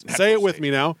Say it with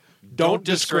me now. Don't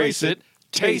disgrace it.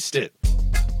 Taste it.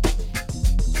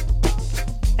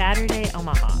 Saturday,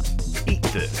 Omaha. Eat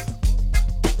this.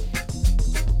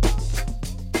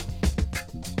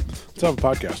 Let's have a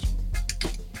podcast.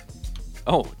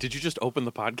 Oh, did you just open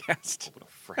the podcast? What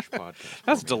a fresh podcast.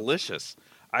 That's delicious.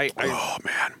 Oh,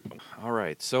 man. All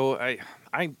right. So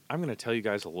I'm going to tell you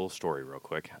guys a little story real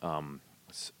quick.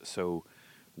 So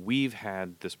we've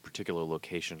had this particular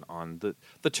location on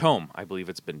the Tome. I believe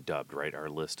it's been dubbed, right? Our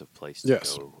list of places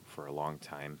Yes. to go for a long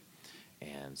time.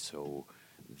 And so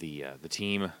the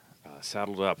team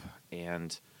saddled up,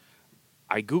 and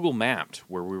I Google mapped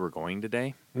where we were going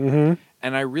today. Mm-hmm.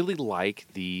 And I really like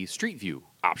the Street View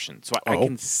option. So I Oh.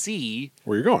 can see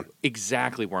Where you going?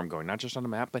 exactly where I'm going, not just on the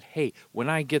map, but hey, when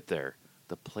I get there,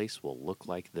 the place will look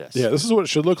like this. Yeah, this is what it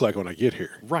should look like when I get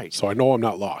here. Right. So I know I'm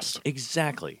not lost.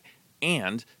 Exactly.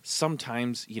 And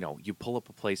sometimes, you pull up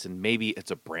a place and maybe it's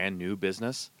a brand new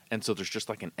business, and so there's just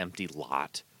like an empty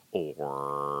lot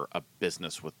or a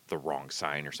business with the wrong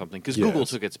sign or something, because Yes. Google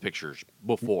took its pictures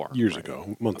before. Years right?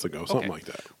 ago, months ago, something Okay. like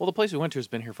that. Well, the place we went to has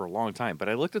been here for a long time, but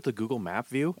I looked at the Google map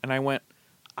view and I went,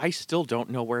 I still don't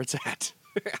know where it's at.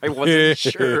 I wasn't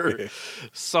sure.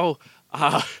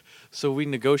 So we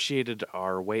negotiated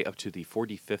our way up to the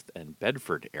 45th and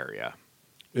Bedford area.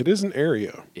 It is an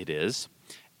area. It is.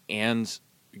 And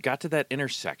got to that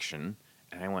intersection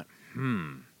and I went,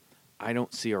 I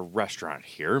don't see a restaurant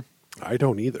here. I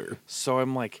don't either. So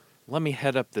I'm like, let me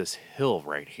head up this hill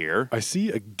right here. I see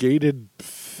a gated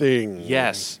thing.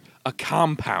 Yes, a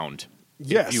compound,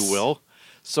 Yes. if you will.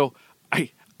 So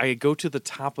I go to the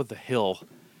top of the hill,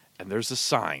 and there's a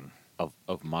sign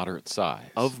Of moderate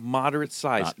size. of moderate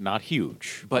size. Not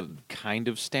huge, But- kind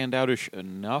of standoutish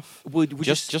enough. Would you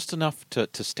just enough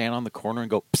to stand on the corner and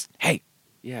go, Psst, hey,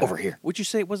 yeah. over here. Would you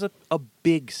say it was a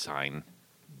big sign?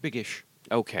 Biggish.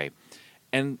 Okay.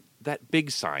 And that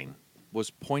big sign was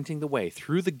pointing the way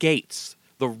through the gates,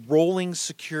 the rolling,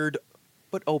 secured,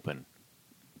 but open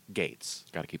gates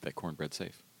Got to keep that cornbread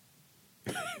safe.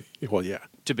 Well, yeah.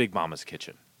 to Big Mama's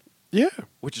Kitchen, Yeah,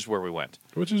 which is where we went.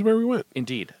 which is where we went.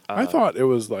 Indeed. I thought it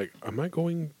was like, am I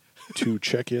going to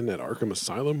check in at Arkham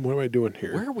Asylum? What am I doing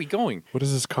here? Where are we going? What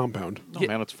is this compound? No, Yeah.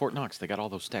 man, it's Fort Knox. They got all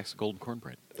those stacks of golden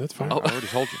cornbread. That's fine. I already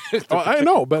told you. Oh, I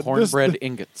know, but Cornbread this,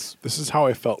 ingots. this is how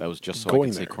I felt. That was just so I going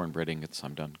could say there. cornbread ingots.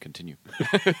 I'm done. Continue.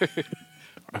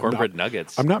 Cornbread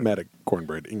nuggets. I'm not mad at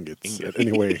cornbread ingots in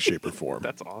any way, shape, or form.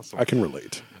 That's awesome. I can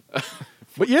relate.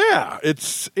 But yeah,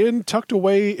 it's tucked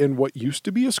away in what used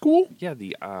to be a school. Yeah,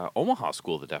 the Omaha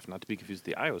School of the Deaf, not to be confused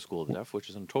with the Iowa School of the Deaf, which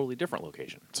is in a totally different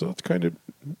location. So it's kind of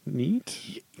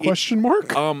neat. Question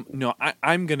mark? No,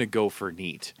 I'm gonna go for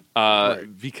neat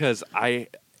because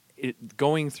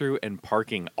going through and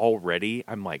parking already,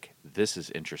 I'm like, this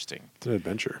is interesting. It's an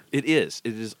adventure. It is.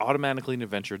 It is automatically an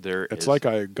adventure. It's like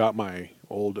I got my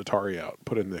old Atari out,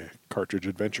 put in the cartridge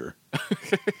adventure,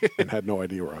 and had no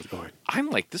idea where I was going. I'm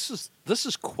like, this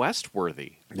is quest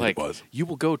worthy. It Like, was. you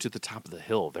will go to the top of the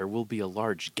hill. There will be a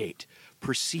large gate.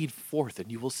 Proceed forth,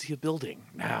 and you will see a building.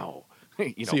 Now,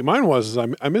 See, mine was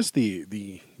I missed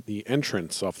the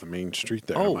entrance off the main street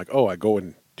there. Oh. I'm like, oh, I go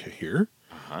into here.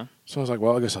 Uh-huh. So I was like,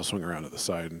 well, I guess I'll swing around to the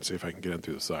side and see if I can get in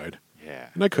through the side. Yeah.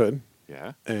 And I could.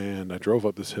 Yeah. And I drove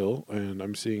up this hill, and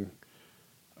I'm seeing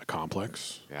a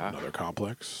complex, Yeah. another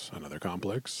complex,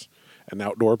 an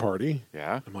outdoor party.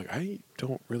 Yeah. I'm like, I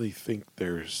don't really think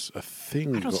there's a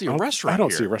thing. I don't see a restaurant I don't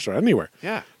here. see a restaurant anywhere.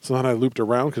 Yeah. So then I looped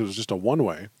around because it was just a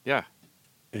one-way, Yeah.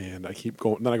 and I keep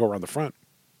going. Then I go around the front,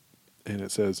 and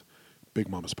it says Big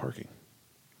Mama's Parking.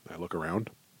 I look around.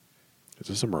 Is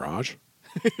this a mirage?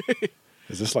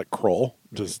 Is this like Kroll?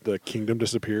 Does the kingdom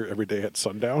disappear every day at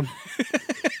sundown?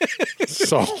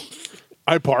 So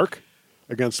I park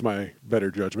against my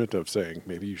better judgment of saying,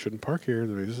 maybe you shouldn't park here.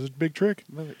 Maybe this is a big trick.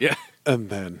 Yeah. And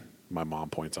then my mom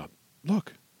points out,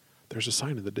 look, there's a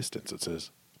sign in the distance that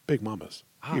says Big Mama's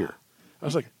here. I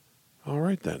was like, all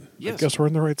right then. Yes. I guess we're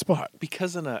in the right spot.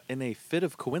 Because in a fit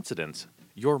of coincidence,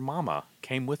 your mama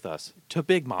came with us to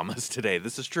Big Mama's today.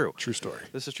 This is true. True story.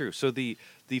 This is true. So the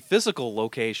physical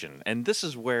location, and this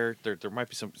is where there might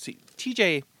be some. See,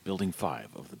 TJ. Building 5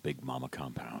 of the Big Mama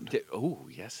compound. Oh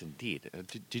yes, indeed.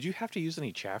 Did you have to use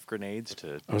any chaff grenades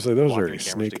to? I was like, those block are any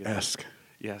cameras to get in? snake-esque.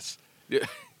 Yes.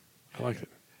 I like it.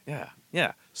 Yeah.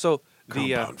 Yeah. So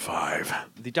Compound 5.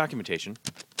 the documentation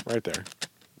Right there.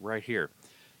 right here.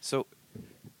 So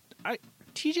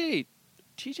TJ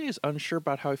is unsure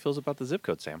about how he feels about the zip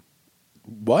code, Sam.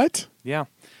 What? Yeah.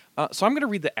 So I'm going to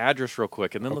read the address real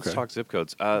quick, and then let's Okay. talk zip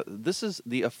codes. This is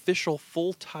the official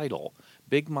full title.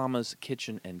 Big Mama's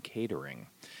Kitchen and Catering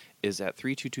is at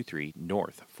 3223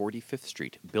 North 45th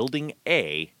Street, Building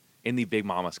A in the Big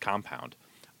Mama's compound.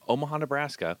 Omaha,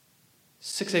 Nebraska,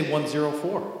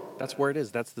 68104. That's where it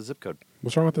is. That's the zip code.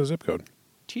 What's wrong with the zip code?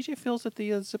 TJ feels that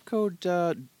the zip code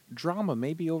drama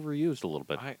may be overused a little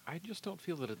bit. I just don't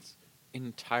feel that it's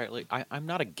entirely. I'm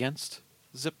not against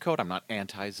zip code. I'm not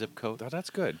anti-zip code. That's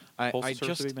good.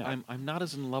 I'm not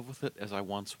as in love with it as I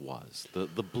once was.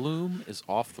 The bloom is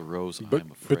off the rose. But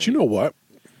I'm afraid. but you know what?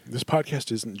 This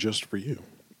podcast isn't just for you.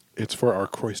 It's for our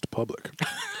Christ public.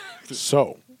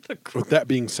 So, with that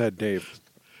being said, Dave,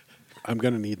 I'm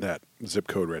going to need that zip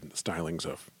code read in the stylings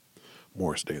of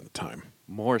Morris Day and the Time.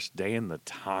 Morris Day and the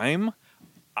Time?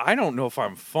 I don't know if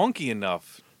I'm funky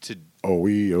enough to... Oh.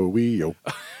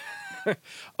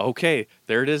 Okay,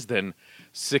 there it is then.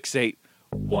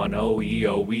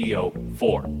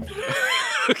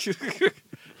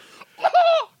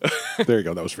 6810004. There you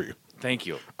go. That was for you. Thank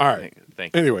you. All right.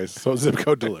 Thank you. Anyways, so zip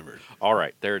code delivered. All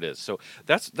right, there it is. So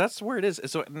that's where it is.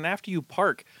 So and after you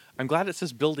park, I'm glad it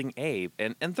says Building A,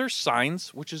 and there's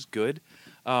signs, which is good.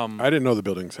 I didn't know the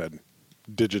buildings had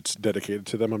digits dedicated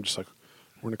to them. I'm just like,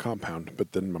 we're in a compound.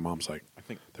 But then my mom's like, I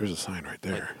think there's a sign right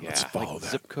there. Let's follow that.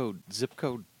 Zip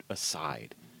code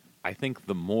aside, I think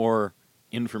the more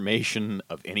information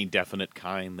of any definite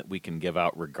kind that we can give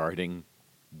out regarding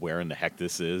where in the heck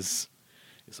this is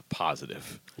a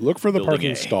positive. Look for the Building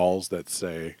parking A. stalls that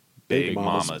say Big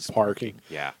Mama's parking.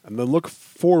 Yeah. And then look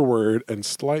forward and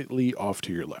slightly off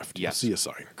to your left. Yes. You'll see a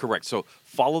sign. Correct. So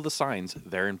follow the signs.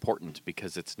 They're important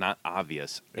because it's not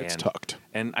obvious. It's tucked.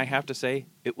 And I have to say,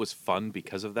 it was fun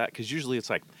because of that. Because usually it's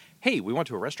like, hey, we went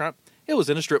to a restaurant. It was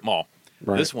in a strip mall.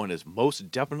 Right. This one is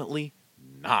most definitely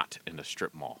not in a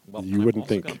strip mall. Well, You wouldn't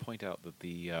think. I'm going to point out that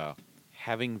the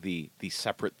having the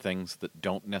separate things that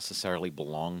don't necessarily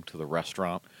belong to the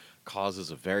restaurant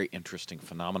causes a very interesting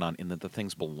phenomenon in that the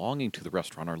things belonging to the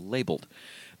restaurant are labeled.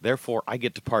 Therefore, I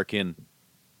get to park in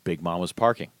Big Mama's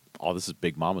parking. Oh, this is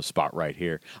Big Mama's spot right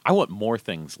here. I want more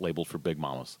things labeled for Big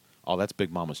Mama's. Oh, that's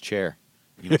Big Mama's chair.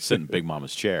 You don't sit in Big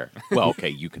Mama's chair. Well, okay,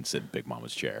 you can sit in Big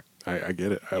Mama's chair. I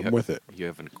get it. I'm with it. You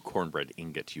have a cornbread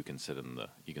ingot. You can sit in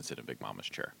Big Mama's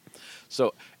chair.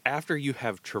 So after you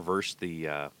have traversed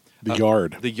the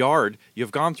yard. the yard, you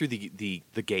have gone through the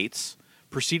gates,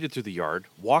 proceeded through the yard,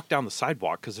 walked down the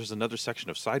sidewalk because there's another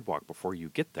section of sidewalk before you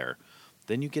get there.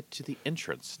 Then you get to the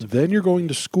entrance. Then you're going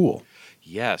to school.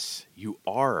 Yes, you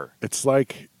are. It's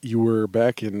like you were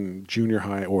back in junior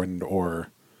high or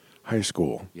high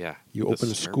school. Yeah. You The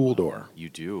open a school door You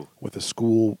do. with a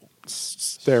school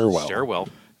stairwell. Stairwell.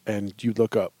 And you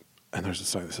look up, and there's a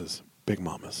sign that says Big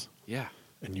Mama's. Yeah.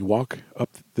 And you walk up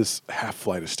this half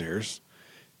flight of stairs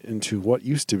into what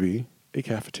used to be a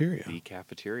cafeteria, The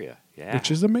cafeteria. Yeah. which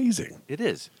is amazing. It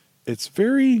is. It's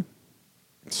very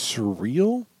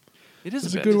surreal. It is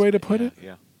Is a a bit. good way to put it.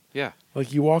 Yeah. Yeah.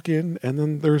 Like you walk in, and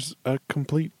then there's a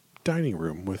complete dining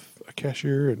room with a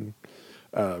cashier and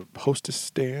a hostess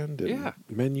stand and Yeah.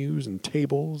 menus and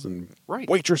tables and Right.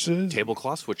 waitresses.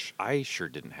 Tablecloths, which I sure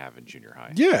didn't have in junior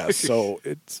high. Yeah, so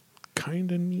it's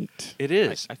kind of neat. It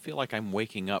is. I feel like I'm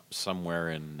waking up somewhere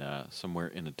in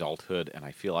adulthood, and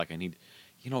I feel like I need,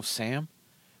 Sam.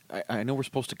 I know we're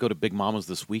supposed to go to Big Mama's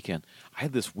this weekend. I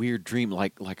had this weird dream,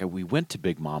 we went to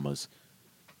Big Mama's,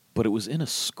 but it was in a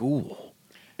school,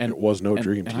 and It was no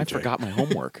dream, and I TJ. forgot my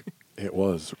homework. It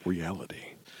was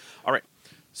reality. All right.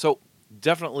 So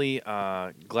definitely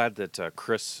glad that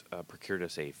Chris procured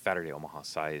us a Saturday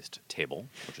Omaha-sized table,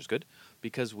 which is good,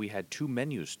 because we had 2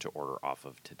 menus to order off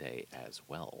of today as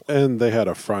well. And they had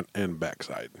a front and back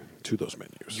side to those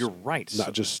menus. You're right.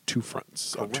 Not just 2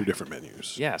 fronts of 2 Correct. different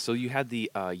menus. Yeah, so you had the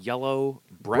yellow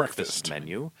breakfast Breakfast.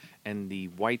 menu and the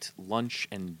white lunch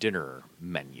and dinner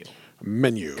menu.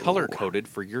 Menu. Color-coded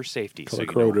for your safety. so you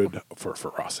know- Color-coded for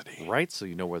ferocity. Right, so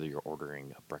you know whether you're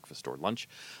ordering breakfast or lunch.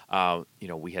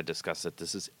 We had discussed that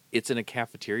it's in a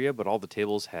cafeteria, but all the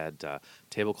tables had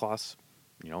tablecloths,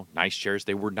 nice chairs.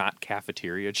 They were not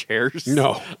cafeteria chairs.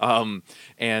 No.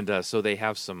 So they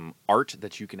have some art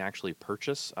that you can actually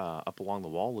purchase up along the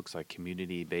wall. Looks like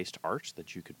community-based art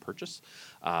that you could purchase.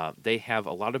 They have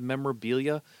a lot of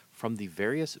memorabilia from the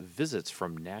various visits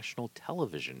from national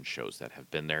television shows that have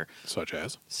been there, Such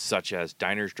as.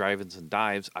 Diners, Drive-Ins, and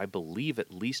Dives, I believe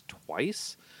at least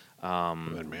twice.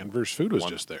 And then Man vs. Food was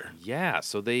One- just there. Yeah,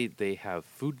 so they have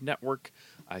Food Network,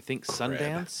 I think Cred.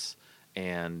 Sundance,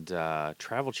 and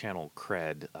Travel Channel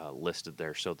Cred listed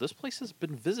there. So this place has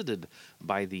been visited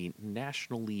by the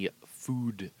nationally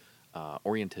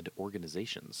food-oriented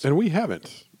organizations. And we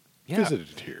haven't Yeah.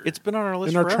 visited here. It's been on our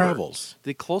list in our forever. travels.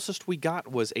 The closest we got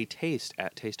was a taste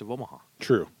at Taste of Omaha.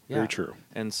 True. Yeah. Very true.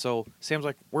 And so Sam's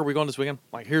like, where are we going this weekend?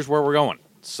 Like, here's where we're going.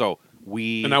 So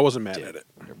we... And I wasn't mad at it.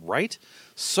 Right?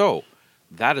 So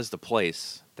that is the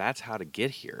place. That's how to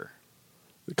get here.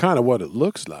 Kind of what it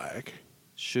looks like.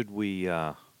 Should we?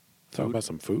 Talk about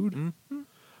some food? Mm-hmm.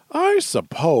 I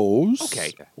suppose.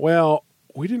 Okay. Well,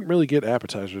 we didn't really get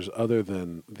appetizers other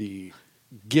than the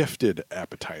gifted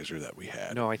appetizer that we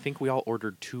had. No, I think we all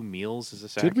ordered 2 meals. Is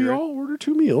this Did accurate? we all order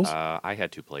 2 meals? I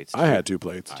had 2 plates. I had 2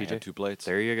 plates. I had 2 plates.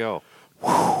 There you go.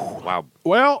 Wow.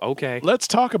 Well, Okay. let's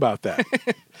talk about that.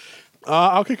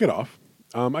 I'll kick it off.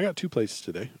 I got 2 plates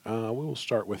today. We will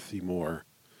start with the more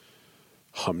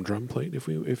humdrum plate, if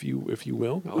you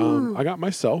will. I got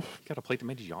myself. Got a plate that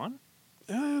made you yawn?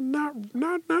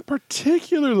 Not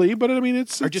particularly, but I mean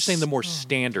it's. Or just saying the more it's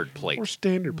standard plate? more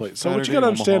standard plate. So what you Saturday got to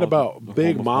understand Omaha, about the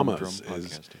Big home of Mama's Humdrum is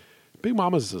podcasting. Big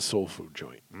Mama's is a soul food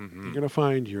joint. Mm-hmm. You're gonna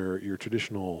find your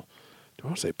traditional. Do I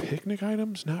want to say picnic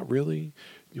items? Not really.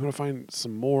 You want to find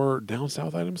some more down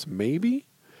south items, maybe,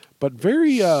 but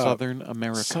very Southern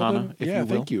Americana, southern- if yeah, you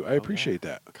will. thank you. I appreciate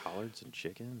that. Collards and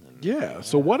chicken? And Yeah.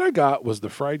 So what I got was the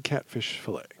fried catfish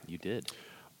fillet. You did.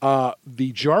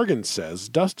 The jargon says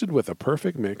dusted with a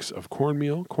perfect mix of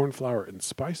cornmeal, corn flour, and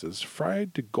spices,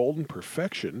 fried to golden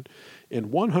perfection in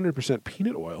 100%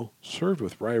 peanut oil, served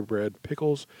with rye bread,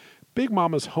 pickles, Big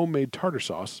Mama's homemade tartar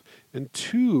sauce, and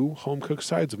 2 home cooked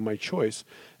sides of my choice.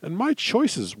 And my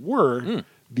choices were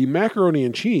the macaroni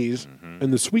and cheese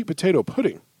and the sweet potato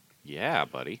pudding. Yeah,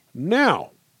 buddy.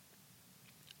 Now,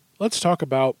 let's talk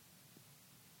about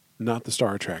not the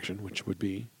star attraction, which would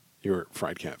be your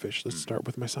fried catfish. Let's start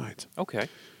with my sides. Okay.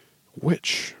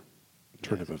 Which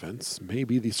turn of events may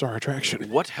be the star attraction?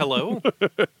 What? Hello?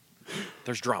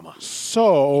 There's drama.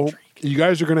 So you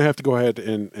guys are going to have to go ahead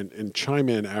and chime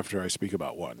in after I speak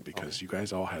about one because you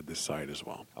guys all had this side as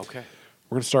well. Okay.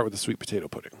 We're going to start with the sweet potato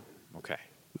pudding. Okay.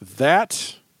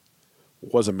 That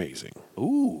was amazing.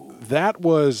 Ooh. That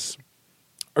was.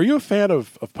 Are you a fan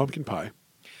of pumpkin pie?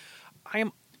 I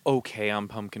am okay on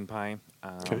pumpkin pie.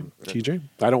 Okay. that- TJ?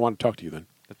 I don't want to talk to you then.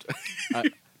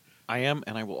 I am,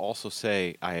 and I will also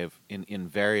say I have in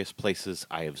various places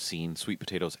I have seen sweet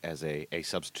potatoes as a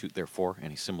substitute therefore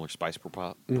any similar spice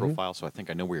profile. So I think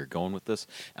I know where you're going with this,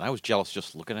 and I was jealous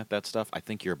just looking at that stuff. I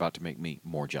think you're about to make me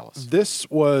more jealous. This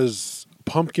was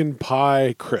pumpkin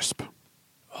pie crisp,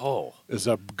 Oh. is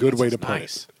a good way to put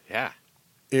nice. it. Yeah.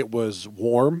 It was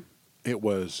warm. It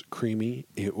was creamy.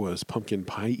 It was pumpkin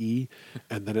pie-y.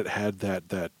 And then it had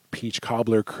that peach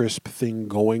cobbler crisp thing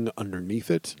going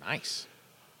underneath it. Nice.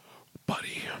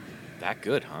 Buddy, That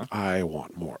good, huh? I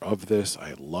want more of this.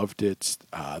 I loved it.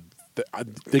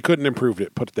 They couldn't improve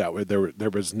it, put it that way. There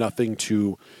was nothing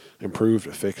to improve,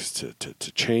 to fix, to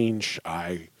change.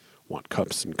 I want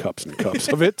cups and cups and cups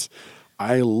of it.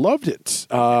 I loved it.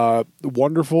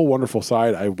 Wonderful, wonderful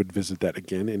side. I would visit that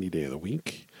again any day of the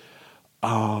week.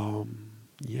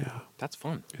 Yeah, That's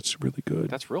fun. it's really good.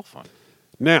 That's real fun.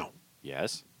 Now,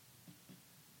 Yes.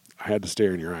 I had to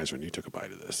stare in your eyes when you took a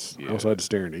bite of this. I also had to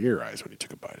stare into your eyes when you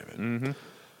took a bite of it. Mm-hmm.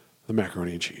 The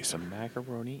macaroni and cheese. The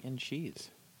macaroni and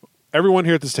cheese. Everyone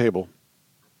here at this table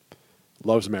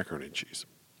loves macaroni and cheese.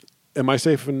 Am I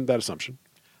safe in that assumption?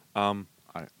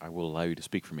 I will allow you to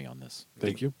speak for me on this.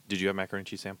 Thank you. Did you have macaroni and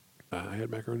cheese, Sam? I had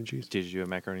macaroni and cheese. Did you have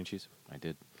macaroni and cheese? I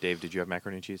did. Dave, did you have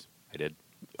macaroni and cheese? I did.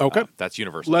 Okay. That's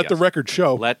universal. Let the yes. record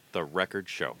show Let the record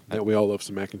show. that we all love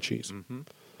some mac and cheese. Mm-hmm.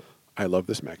 I love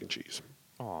this mac and cheese.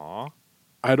 Aw.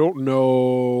 I don't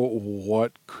know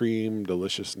what cream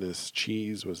deliciousness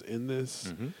cheese was in this.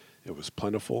 Mm-hmm. It was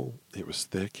plentiful. It was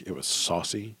thick. It was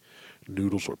saucy.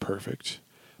 Noodles were perfect.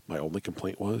 My only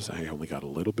complaint was I only got a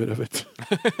little bit of it.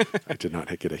 I did not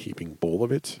get a heaping bowl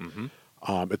of it.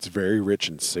 Mm-hmm. It's very rich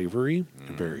and savory,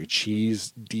 very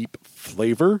cheese deep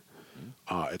flavor.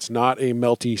 It's not a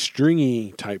melty,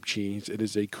 stringy type cheese. It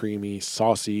is a creamy,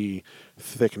 saucy,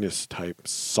 thickness type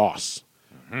sauce,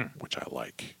 which I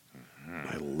like.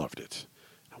 I loved it.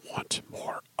 I want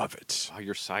more of it. Oh,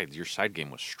 your side game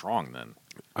was strong then.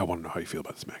 I want to know how you feel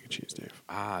about this mac and cheese, Dave.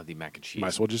 Ah, the mac and cheese. Might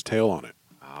as well just tail on it.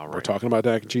 All We're right. talking about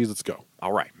mac and cheese. Let's go.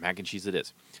 All right, mac and cheese it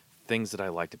is. Things that I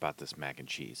liked about this mac and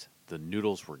cheese. The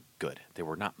noodles were good. They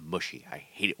were not mushy. I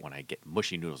hate it when I get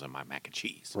mushy noodles in my mac and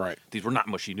cheese. Right. These were not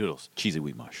mushy noodles. Cheesy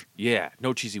wheat mush. Yeah,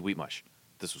 no cheesy wheat mush.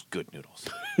 This was good noodles.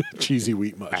 Cheesy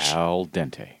wheat mush. Al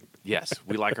dente. Yes,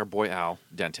 we like our boy Al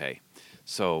dente.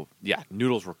 So, yeah,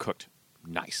 noodles were cooked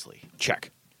nicely.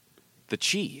 Check. The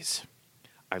cheese.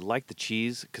 I liked the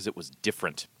cheese because it was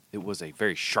different. It was a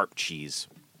very sharp cheese,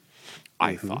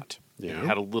 I thought. Yeah. It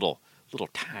had a little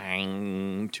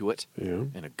tang to it Yeah.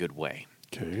 in a good way.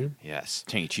 Okay. Yes.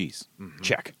 Tangy cheese. Mm-hmm.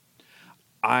 Check.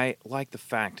 I like the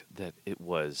fact that it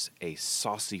was a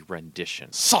saucy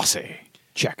rendition. Saucy.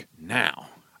 Check. Now,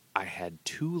 I had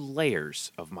 2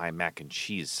 layers of my mac and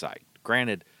cheese side.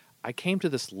 Granted, I came to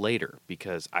this later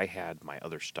because I had my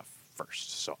other stuff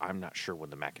first. So I'm not sure when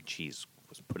the mac and cheese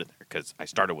was put in there because I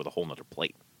started with a whole nother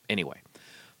plate. Anyway,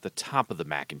 the top of the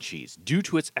mac and cheese, due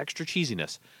to its extra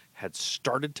cheesiness, had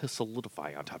started to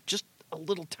solidify on top just a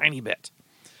little tiny bit.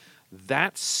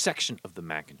 That section of the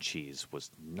mac and cheese was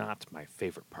not my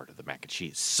favorite part of the mac and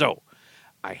cheese. So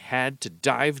I had to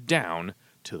dive down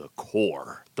to the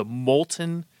core, the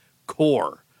molten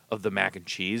core of the mac and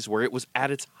cheese, where it was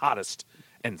at its hottest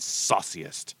and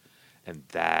sauciest. And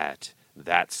that,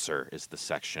 sir, is the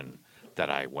section that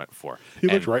I went for. He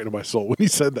looked right into my soul when he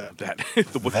said that.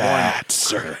 With That, one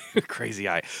sir. crazy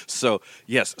eye. So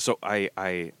yes, so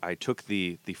I took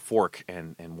the fork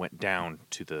and went down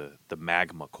to the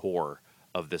magma core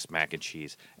of this mac and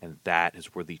cheese, and that is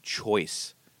where the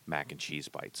choice mac and cheese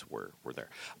bites were there.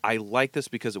 I like this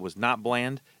because it was not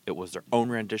bland. It was their own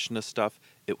rendition of stuff.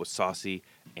 It was saucy,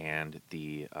 and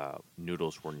the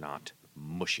noodles were not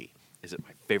mushy. Is it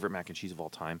my favorite mac and cheese of all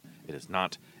time? It is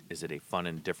not. Is it a fun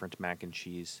and different mac and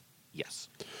cheese? Yes.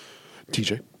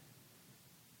 TJ,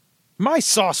 My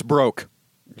sauce broke.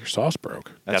 your sauce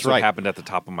broke. That's right. what happened at the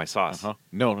top of my sauce.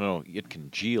 No. It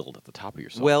congealed at the top of your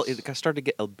sauce. Well, it started to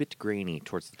get a bit grainy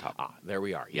towards the top. There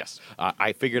we are. Yes,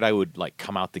 I figured I would like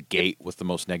come out the gate with the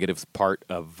most negative part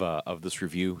of this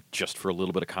review, just for a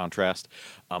little bit of contrast.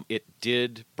 It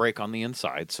did break on the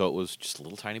inside, so it was just a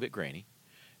little tiny bit grainy.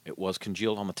 It was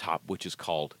congealed on the top, which is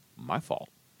called my fault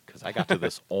because I got to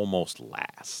this almost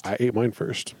last. I ate mine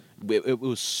first. It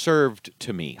was served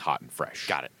to me hot and fresh.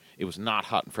 Got it. It was not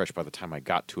hot and fresh by the time I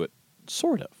got to it.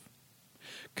 Sort of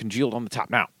congealed on the top.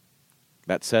 Now,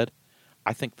 that said,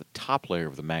 I think the top layer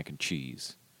of the mac and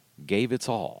cheese gave its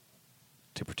all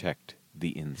to protect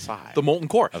the inside. The molten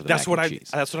core. of the That's mac what and cheese.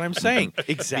 That's what I'm saying.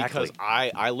 Exactly. Because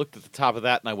I looked at the top of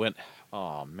that and I went,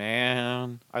 oh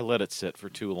man, I let it sit for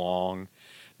too long.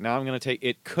 Now I'm going to take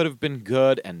it. Could have been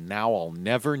good, and now I'll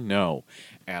never know.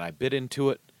 And I bit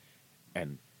into it,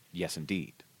 and yes,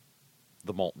 indeed,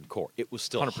 the molten core. It was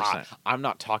still 100%. hot. I'm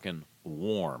not talking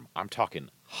warm. I'm talking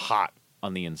hot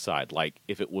on the inside. Like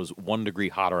if it was 1 degree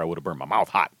hotter, I would have burned my mouth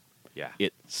hot. Yeah.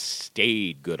 It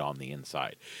stayed good on the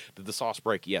inside. Did the sauce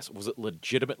break? Yes. Was it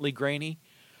legitimately grainy?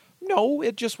 No,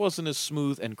 it just wasn't as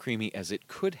smooth and creamy as it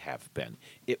could have been.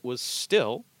 It was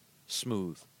still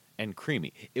smooth and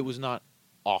creamy. It was not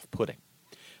off-putting.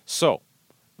 So,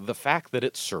 the fact that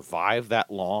it survived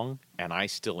that long and I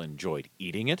still enjoyed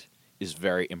eating it is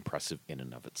very impressive in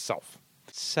and of itself.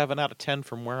 7 out of 10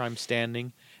 from where I'm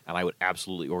standing, and I would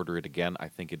absolutely order it again. I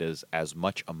think it is as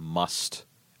much a must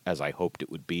as I hoped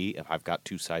it would be. If I've got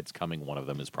 2 sides coming, one of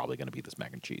them is probably going to be this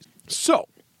mac and cheese. So,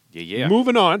 Yeah.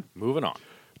 moving on Moving on.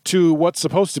 to what's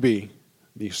supposed to be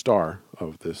the star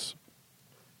of this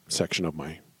section of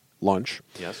my lunch.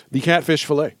 Yes. The catfish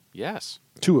fillet. Yes.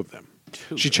 2 of them.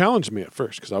 2. She challenged me at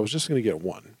first because I was just going to get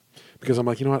 1. Because I'm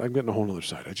like, you know what? I'm getting a whole other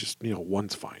side. I just,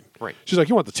 1's fine. Right. She's like,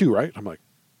 you want the 2, right? I'm like,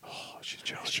 oh, she's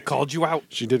challenging me. Called you out.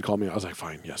 She did call me. I was like,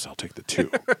 fine, yes, I'll take the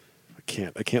 2.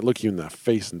 I can't look you in the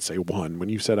face and say 1 when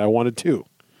you said I wanted 2.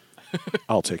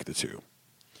 I'll take the 2.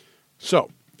 So,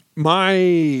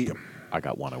 my I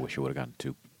got 1. I wish I would have gotten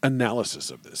 2. analysis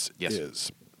of this Yes.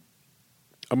 is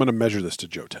I'm going to measure this to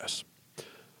Joe Tess.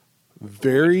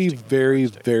 Very, very,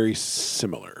 very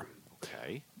similar.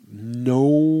 Okay.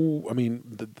 No, I mean,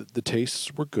 the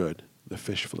tastes were good. The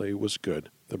fish fillet was good.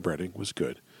 The breading was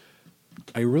good.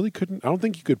 I don't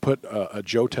think you could put a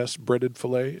Joe Tess breaded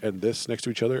fillet and this next to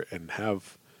each other and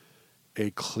have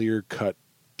a clear cut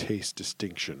taste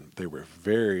distinction. They were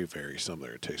very, very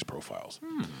similar taste profiles,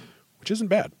 which isn't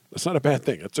bad. That's not a bad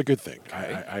thing. That's a good thing.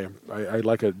 Okay. I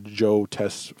like a Joe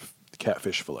Tess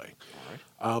catfish fillet.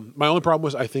 My only problem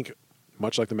was I think,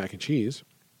 much like the mac and cheese,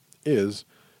 is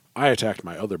I attacked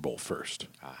my other bowl first.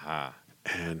 Aha.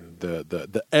 And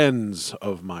the ends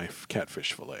of my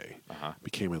catfish fillet Uh-huh.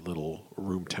 became a little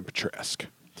room temperature-esque.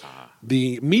 Ah.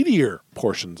 The meatier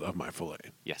portions of my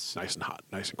fillet, Yes. nice and hot,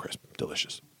 nice and crisp,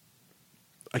 delicious.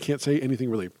 I can't say anything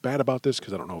really bad about this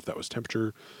because I don't know if that was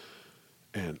temperature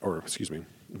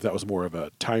if that was more of a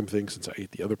time thing since I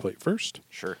ate the other plate first.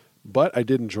 Sure. But I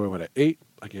did enjoy what I ate.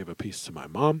 I gave a piece to my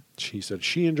mom. She said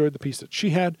she enjoyed the piece that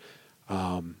she had.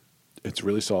 It's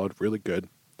really solid, really good.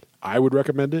 I would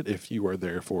recommend it if you are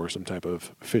there for some type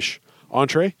of fish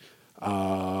entree.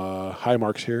 High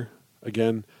marks here.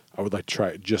 Again, I would like to try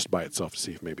it just by itself to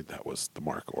see if maybe that was the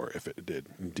mark or if it did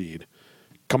indeed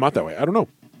come out that way. I don't know.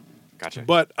 Gotcha.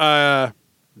 But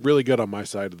really good on my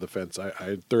side of the fence.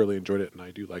 I thoroughly enjoyed it, and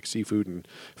I do like seafood and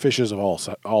fishes of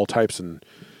all types and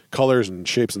colors and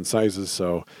shapes and sizes.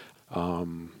 So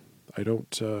I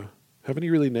don't have any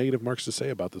really negative marks to say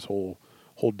about this whole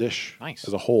dish Nice.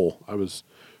 as a whole. I was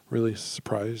really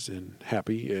surprised and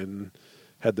happy, and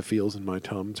had the feels in my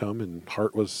tum, and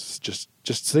heart was just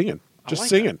singing, I like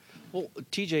singing. that. Well,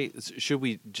 TJ, should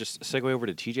we just segue over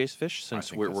to TJ's fish since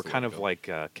think we're that's the way kind to of go.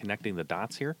 like connecting the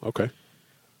dots here? Okay.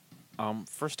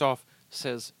 First off,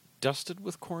 says dusted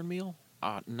with cornmeal.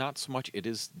 Not so much. It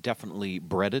is definitely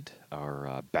breaded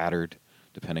or battered,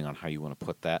 depending on how you want to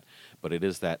put that. But it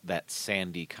is that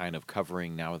sandy kind of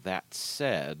covering. Now, that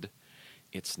said,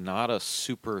 it's not a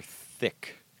super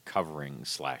thick covering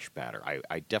 / batter.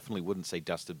 I definitely wouldn't say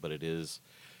dusted, but it is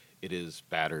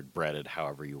battered, breaded,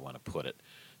 however you want to put it.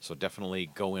 So definitely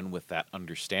go in with that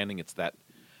understanding. It's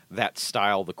that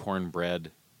style, the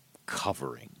cornbread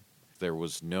covering. There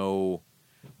was no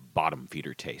bottom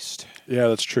feeder taste. Yeah,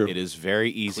 that's true. It is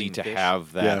very easy Clean to fish.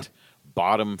 have that Yeah.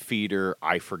 bottom feeder,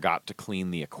 I forgot to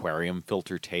clean the aquarium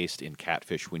filter taste in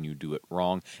catfish when you do it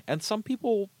wrong. And some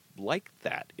people like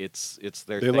that. It's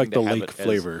their They thing like to the have lake it as-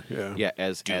 flavor. Yeah. Yeah,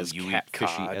 as Do you eat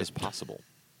catfishy cod? as possible.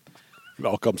 It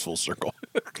all comes full circle.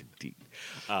 Indeed.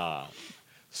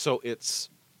 So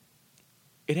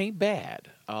it ain't bad.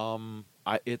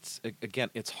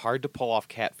 It's hard to pull off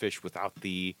catfish without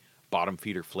the bottom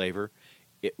feeder flavor.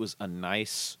 It was a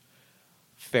nice,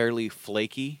 fairly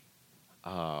flaky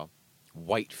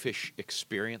whitefish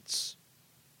experience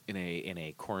in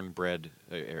a cornbread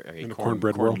a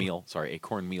cornbread world. cornmeal. Sorry, a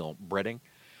cornmeal breading.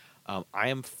 I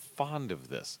am fond of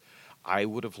this. I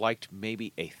would have liked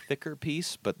maybe a thicker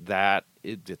piece, but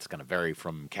it's going to vary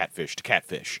from catfish to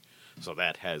catfish. So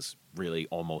that has really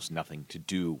almost nothing to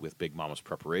do with Big Mama's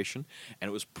preparation. And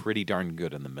it was pretty darn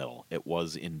good in the middle. It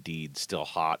was indeed still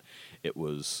hot. It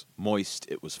was moist.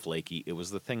 It was flaky. It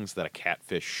was the things that a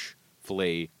catfish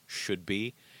fillet should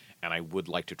be. And I would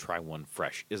like to try one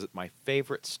fresh. Is it my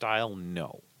favorite style?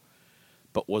 No.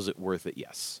 But was it worth it?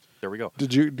 Yes. There we go.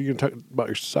 Do you talk about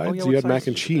your sides? yeah, You what had mac sides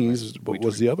and did you do? cheese. What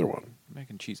was the other one? Mac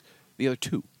and cheese. The other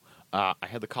two. I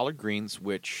had the collard greens,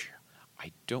 which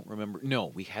I don't remember. No,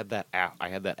 we had that. I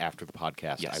had that after the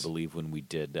podcast. Yes. I believe when we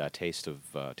did Taste of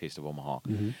Omaha,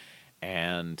 Mm-hmm.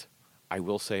 and I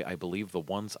will say I believe the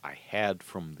ones I had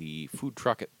from the food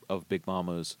truck of Big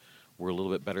Mama's were a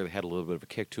little bit better. They had a little bit of a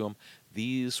kick to them.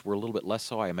 These were a little bit less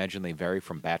so. I imagine they vary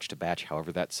from batch to batch.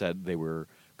 However, that said, they were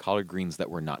collard greens that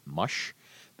were not mush.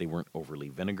 They weren't overly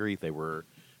vinegary. They were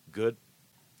good.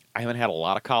 I haven't had a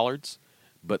lot of collards,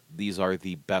 but these are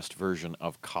the best version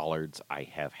of collards I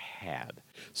have had.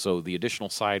 So the additional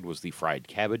side was the fried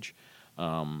cabbage.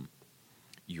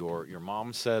 Your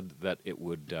mom said that it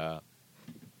would.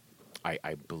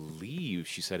 I believe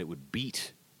she said it would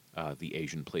beat the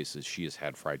Asian places she has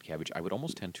had fried cabbage. I would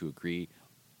almost tend to agree,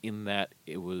 in that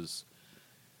it was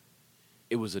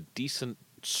a decent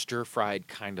stir fried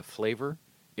kind of flavor.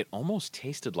 It almost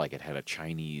tasted like it had a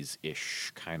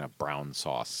Chinese-ish kind of brown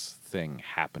sauce thing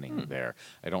happening there.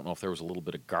 I don't know if there was a little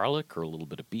bit of garlic or a little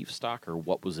bit of beef stock or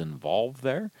what was involved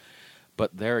there.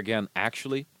 But there again,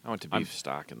 actually, I went to beef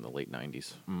stock in the late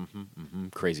 90s.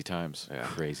 crazy times. Yeah.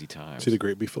 Crazy times. See the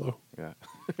great beefalo? Yeah.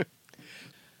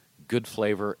 Good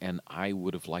flavor, and I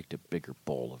would have liked a bigger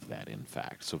bowl of that, in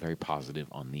fact. So very positive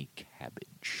on the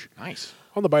cabbage. Nice.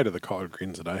 On the bite of the collard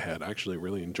greens that I had, I actually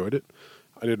really enjoyed it.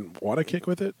 I didn't want to kick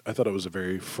with it. I thought it was a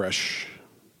very fresh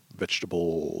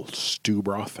vegetable stew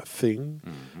broth thing.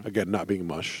 Mm-hmm. Again, not being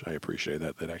mush, I appreciate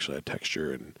that. That actually had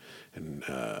texture and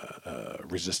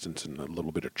resistance and a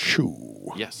little bit of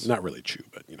chew. Yes. Not really chew,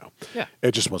 but Yeah.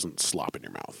 it just wasn't slop in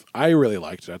your mouth. I really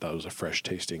liked it. I thought it was a fresh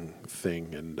tasting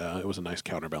thing, and it was a nice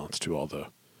counterbalance to all the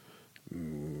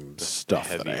stuff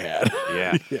that I had.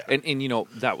 Yeah. Yeah. And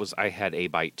that was, I had a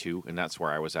bite too, and that's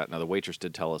where I was at. Now, the waitress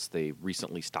did tell us they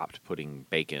recently stopped putting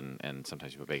bacon, and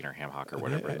sometimes you put bacon or ham hock or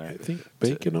whatever in there. I think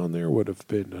bacon on there would have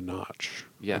been a notch.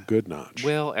 Yeah. A good notch.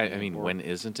 Well, I mean, when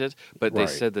isn't it? But they Right.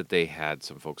 said that they had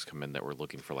some folks come in that were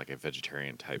looking for like a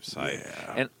vegetarian type side.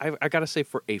 Yeah. And I got to say,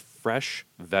 for a fresh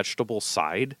vegetable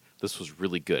side, this was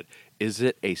really good. Is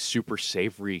it a super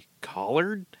savory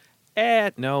collard?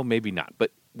 No, maybe not.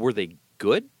 But were they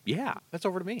good? Yeah, that's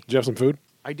over to me. Did you have some food?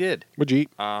 I did. What'd you eat?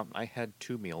 I had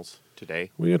 2 meals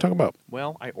today. What are you talking about?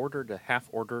 Well, I ordered a half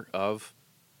order of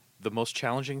the most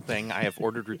challenging thing I have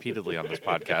ordered repeatedly on this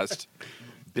podcast.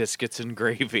 Biscuits and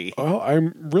gravy. Well,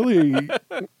 I'm really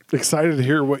excited to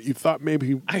hear what you thought. Maybe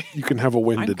you can have a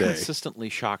win I'm today. consistently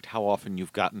shocked how often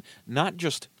you've gotten not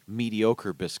just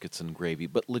mediocre biscuits and gravy,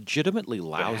 but legitimately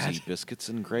lousy Bad. biscuits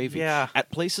and gravy. Yeah. At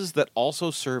places that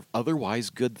also serve otherwise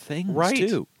good things, Right.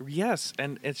 too. Yes,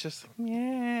 and it's just,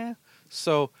 yeah.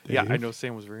 So, yeah, I Dave? know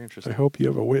Sam was very I interested. hope you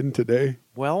have a win today.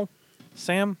 Well,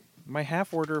 Sam, my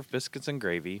half order of biscuits and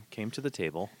gravy came to the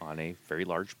table on a very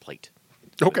large plate.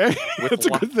 Okay, With that's a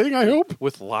lo- good thing. I hope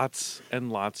with lots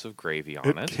and lots of gravy on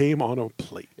it. it came on a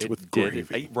plate with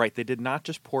gravy. Right, they did not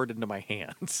just pour it into my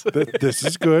hands. This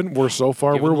is good. We're so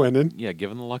far. Given We're the- winning. Yeah,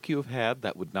 given the luck you have had,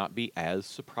 that would not be as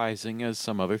surprising as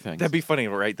some other things. That'd be funny,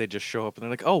 right? They just show up and they're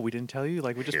like, "Oh, we didn't tell you.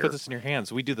 Like, we just put this in your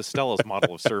hands." We do the Stella's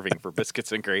model of serving for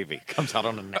biscuits and gravy. comes out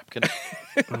on a napkin.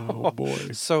 Oh boy.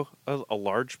 So a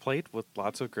large plate with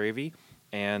lots of gravy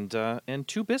and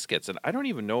 2 biscuits, and I don't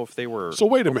even know if they were So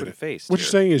wait a minute. open-faced What here.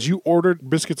 you're saying is you ordered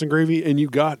biscuits and gravy, and you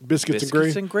got biscuits,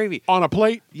 Biscuits and gravy. on a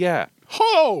plate. Yeah.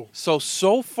 Oh, So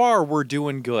far we're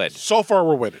doing good. so far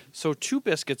we're winning. So 2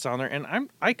 biscuits on there, and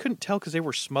I couldn't tell because they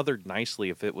were smothered nicely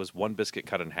if it was 1 biscuit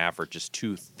cut in half or just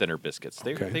 2 thinner biscuits.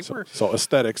 They Okay, were so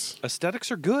aesthetics aesthetics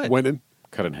are good. winning.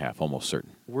 Cut in half, almost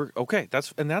certain. We're okay. That's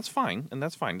fine, and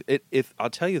that's fine. If I'll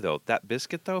tell you though, that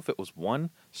biscuit though, if it was 1,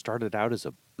 started out as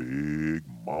a Big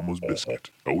Mama's biscuit.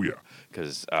 Oh yeah.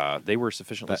 because they were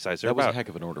sufficiently sized. They're That was a about heck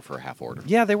of an order for a half order.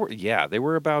 yeah, they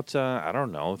were about I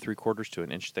don't know 3/4 to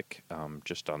an inch thick,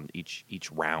 just on each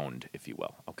round, if you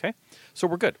will. Okay, so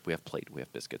we're good. We have plate, we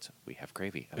have biscuits, we have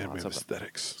gravy, and And we lots have of them.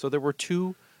 aesthetics. So there were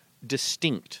 2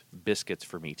 distinct biscuits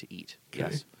for me to eat. Okay,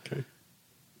 Yes. Okay.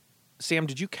 Sam,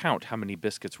 did you count how many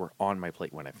biscuits were on my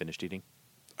plate when I finished eating?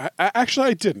 Actually,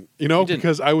 I didn't. You know, didn't?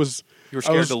 because I was You were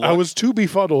scared to look? I was too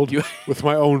befuddled You- with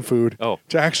my own food Oh.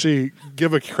 to actually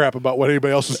give a crap about what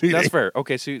anybody else was eating. That's fair.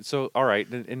 Okay, so all right,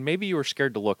 and maybe you were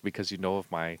scared to look because you know of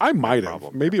my. I might have.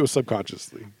 problem. Maybe it was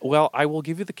subconsciously. Well, I will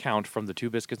give you the count from the 2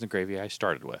 biscuits and gravy I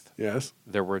started with. Yes.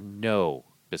 There were no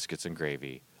biscuits and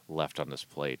gravy left on this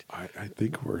plate, I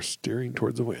think we're steering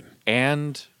towards a win.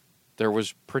 and there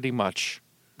was pretty much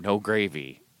no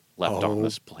gravy left on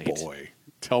this plate. Boy,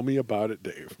 tell me about it,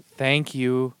 Dave. Thank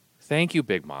you,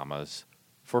 Big Mamas,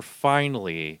 for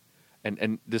finally,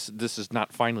 and this is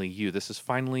not finally you. This is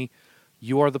finally,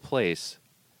 you are the place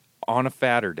on a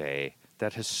Fatterday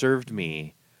that has served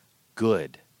me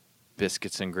good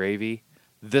biscuits and gravy.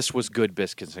 This was good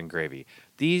biscuits and gravy.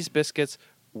 These biscuits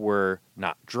were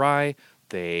not dry.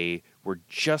 They were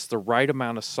just the right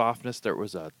amount of softness. There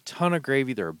was a ton of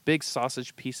gravy. There were big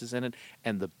sausage pieces in it.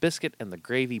 And the biscuit and the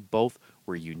gravy both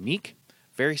were unique,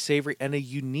 very savory, and a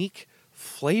unique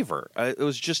flavor. It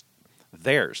was just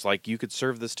theirs. Like, you could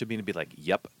serve this to me and be like,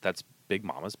 yep, that's Big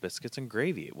Mama's biscuits and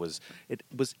gravy. It was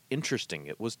interesting.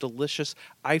 It was delicious.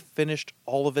 I finished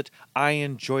all of it. I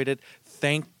enjoyed it.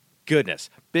 Thank goodness.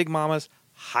 Big Mama's,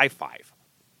 high five.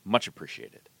 Much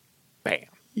appreciated. Bam.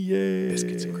 Yay.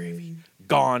 Biscuits and gravy.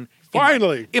 Gone.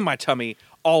 Finally. In my tummy.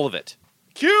 All of it.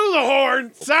 Cue the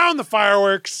horn, sound the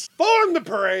fireworks, form the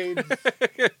parade.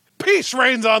 Peace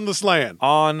reigns on this land.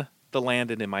 On the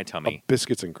land and in my tummy.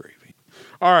 Biscuits and gravy.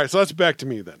 All right, so that's back to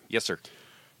me then. Yes, sir.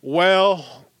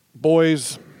 Well,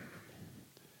 boys,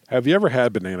 have you ever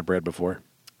had banana bread before?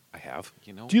 I have.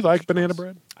 You know, Do you like Mr. banana Ross,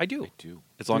 bread? I do. I do.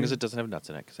 As long as it doesn't have nuts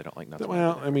in it, because I don't like nuts. in my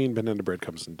Well, banana. I mean, banana bread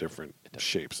comes in different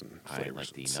shapes and I flavors like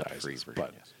the and nut-free sizes. version.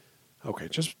 But Yes. okay,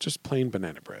 just plain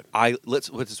banana bread.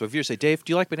 Let's so if you say, Dave,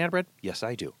 do you like banana bread? Yes,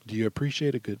 I do. Do you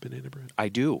appreciate a good banana bread? I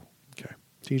do. Okay,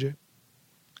 TJ,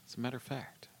 As a matter of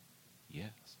fact,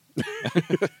 yes.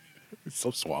 it's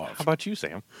so suave. How about you,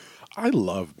 Sam? I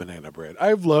love banana bread.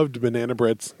 I've loved banana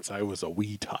bread since I was a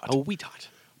wee tot. Oh, we tot.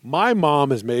 My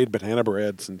mom has made banana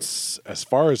bread since as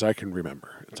far as I can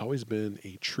remember. It's always been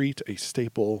a treat, a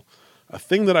staple, a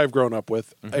thing that I've grown up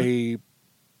with, a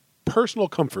personal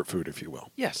comfort food, if you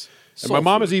will. Yes. And my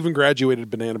mom has even graduated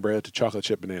banana bread to chocolate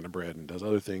chip banana bread and does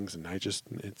other things, and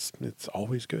it's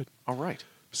always good. All right.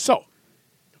 So,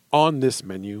 on this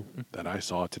menu that I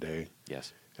saw today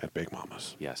Yes. at Big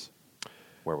Mama's, Yes.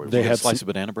 Where were we? They You get had a slice some-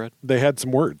 of banana bread? they had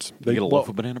some words. They You get a loaf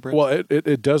of banana bread? Well,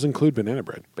 it does include banana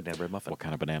bread. banana bread muffin. What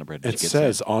kind of banana bread did It you get?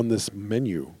 says Sam? on this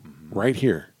menu right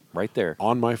here Right there.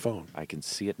 on my phone, I can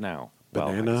see it now. Well,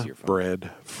 I can banana see your phone.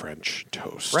 bread French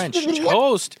toast. French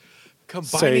toast.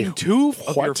 Combining Say two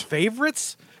of your what?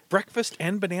 favorites, breakfast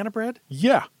and banana bread.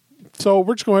 Yeah. So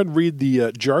we're just going to go ahead and read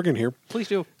the jargon here. Please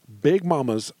do. Big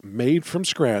Mama's made from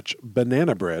scratch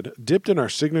banana bread dipped in our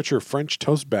signature French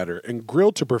toast batter and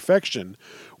grilled to perfection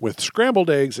with scrambled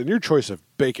eggs and your choice of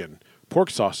bacon, pork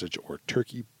sausage, or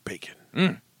turkey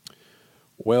bacon.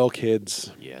 Well,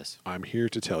 kids, Yes. I'm here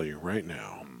to tell you right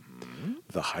now,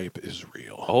 the hype is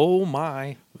real. Oh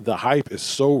my. The hype is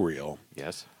so real.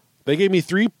 Yes. They gave me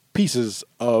 3 pieces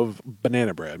of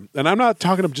banana bread, and I'm not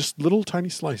talking of just little tiny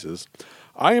slices.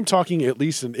 I am talking at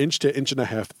least an inch to inch and a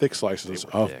half thick slices They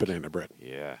were of thick. banana bread.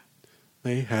 Yeah.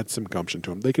 They had some gumption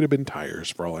to them. They could have been tires,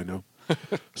 for all I know.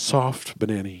 Soft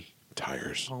banana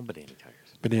tires. Oh, banana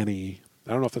tires. Banana. I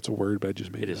don't know if that's a word, but I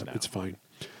just made It it is up. now. It's fine.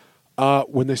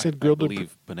 When they said I grilled to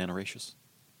believe banana-racious.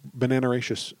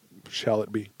 banana-racious, shall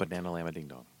it be? Banana llama ding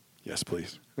dong. Yes,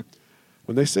 please.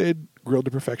 When they said grilled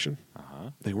to perfection,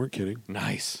 Uh-huh. they weren't kidding.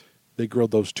 Nice. They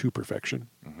grilled those to perfection.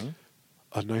 Mm-hmm.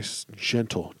 A nice,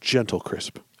 gentle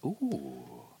crisp. Ooh.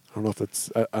 I don't know if that's.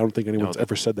 I don't think anyone's No.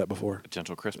 ever said that before. A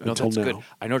gentle crisp. No, Until that's now. good.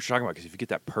 I know what you're talking about because if you get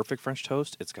that perfect French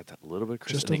toast, it's got that little bit of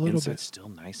crisp, Just and a the little inside's bit. still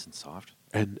nice and soft.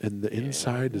 And the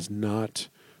inside is not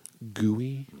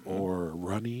gooey Mm-hmm. or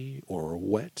runny or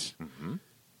wet. Mm-hmm.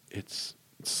 It's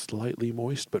slightly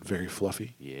moist but very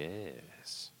fluffy.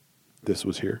 Yes. This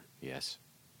was here. Yes.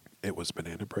 It was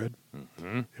banana bread.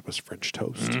 Mm-hmm. It was French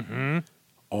toast. Mm-hmm.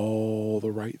 All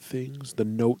the right things. The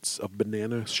notes of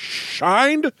banana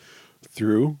shined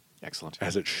through Excellent.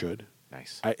 as it should.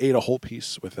 Nice. I ate a whole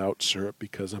piece without syrup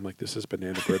because I'm like, this is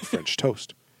banana bread French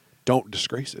toast. Don't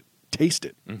disgrace it. Taste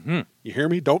it. Mm-hmm. You hear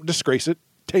me? Don't disgrace it.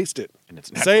 Taste it. And it's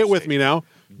Say natural it with state. me now.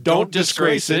 Don't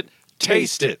disgrace it.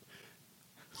 Taste it. it.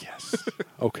 Yes.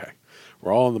 Okay.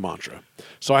 We're all in the mantra.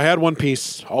 So I had one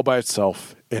piece all by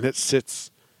itself, and it sits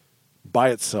by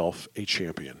itself a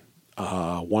champion.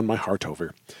 Won my heart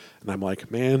over. And I'm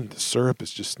like, man, the syrup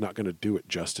is just not going to do it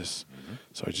justice. Mm-hmm.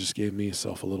 So I just gave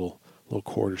myself a little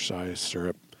quarter-size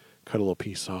syrup, cut a little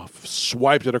piece off,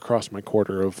 swiped it across my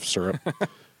quarter of syrup,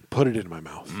 put it in my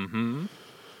mouth. Mm-hmm.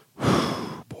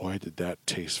 Boy, did that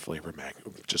taste flavor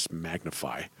just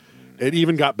magnify. It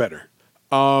even got better.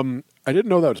 I didn't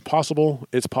know that was possible.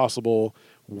 It's possible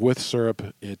with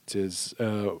syrup. It is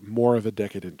more of a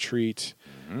decadent treat.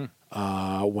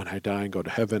 Mm-hmm. When I die and go to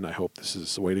heaven, I hope this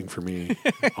is waiting for me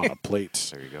on a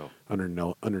plate There you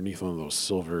go. underneath one of those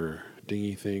silver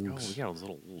dingy Oh, things. we got those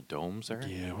little domes there.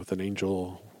 Yeah, with an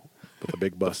angel with a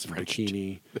big bust and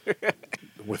bikini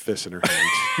with this in her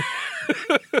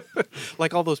hand.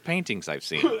 Like all those paintings I've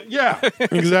seen. Yeah,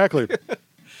 exactly.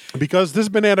 Because this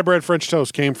banana bread French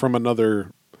toast came from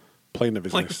another plane of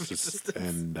Plane of existence, existence.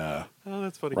 and Oh,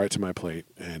 that's funny. right to my plate.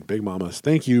 And Big Mama's,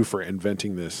 thank you for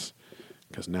inventing this,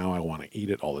 because now I want to eat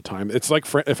it all the time. It's like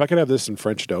if I could have this and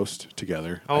French toast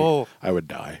together, Oh. I would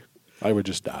die. I would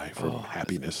just die from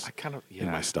happiness I kind of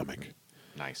in my stomach.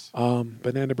 Nice.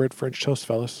 Banana bread French toast,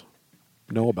 fellas.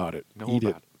 Know about it. Know Eat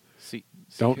about it. See,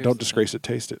 Don't here's the disgrace it.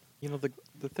 Taste it. thing. You know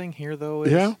the thing here though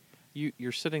is Yeah?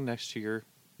 you're sitting next to your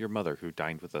mother who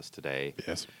dined with us today,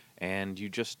 Yes. and you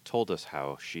just told us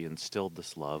how she instilled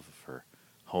this love for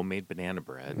homemade banana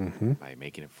bread Mhm. by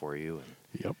making it for you.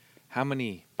 And Yep. how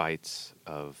many bites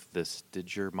of this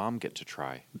did your mom get to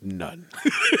try? None.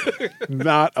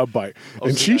 Not a bite. Oh,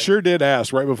 And so she that- sure did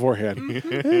ask right beforehand,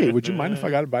 hey, would you mind if I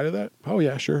got a bite of that? Oh,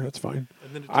 yeah, sure. That's fine.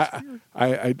 And then it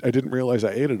I didn't realize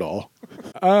I ate it all.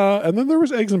 And then there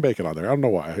was eggs and bacon on there. I don't know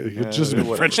why. It just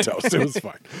been French toast. It was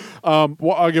fine.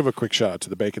 Well, I'll give a quick shout out to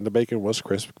the bacon. The bacon was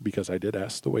crisp because I did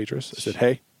ask the waitress. I said,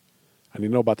 hey, I need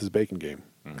to know about this bacon game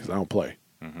because I don't play.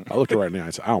 I looked her right in the eye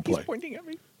and said, I don't play. pointing at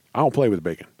me. I don't play with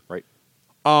bacon. Right.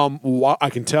 I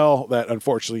can tell that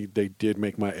unfortunately they did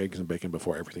make my eggs and bacon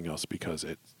before everything else because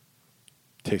it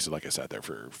tasted like I sat there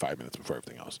for 5 minutes before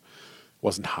everything else.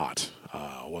 Wasn't hot.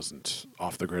 Wasn't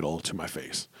off the griddle to my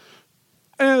face.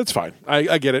 It's fine.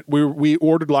 I get it. We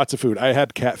ordered lots of food. I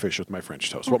had catfish with my French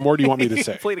toast. What more do you want me to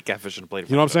say? Plate of catfish and a plate of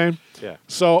You know what I'm saying? Yeah.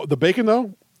 So the bacon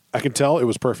though, I can tell it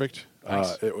was perfect.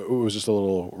 Nice. It was just a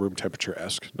little room temperature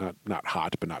esque, not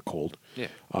hot but not cold. Yeah.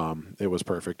 It was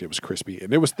perfect. It was crispy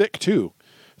and it was thick too.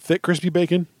 Thick, crispy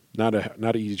bacon. Not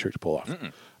an easy trick to pull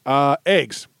off.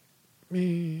 Eggs.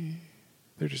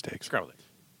 They're just eggs. Scrambled eggs.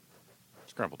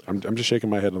 Scrambled I'm eggs. just shaking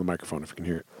my head on the microphone if you can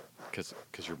hear it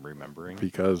Because you're remembering.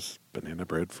 because banana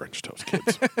bread French toast,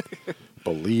 kids.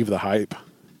 Believe the hype.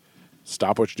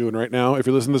 Stop what you're doing right now. If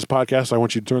you're listening to this podcast, I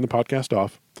want you to turn the podcast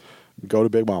off. Go to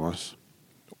Big Mama's.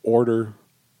 Order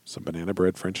some banana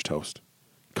bread French toast.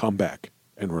 Come back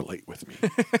and relate with me.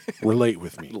 Relate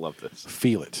with me. Love this.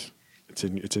 Feel it. It's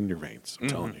in your veins. I'm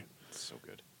telling you. It's so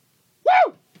good.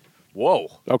 Woo! Whoa.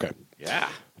 Okay. Yeah.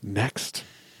 Next.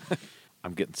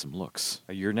 I'm getting some looks.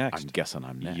 You're next. I'm guessing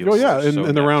I'm next. You- Oh yeah, in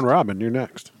so the round next. robin, you're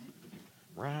next.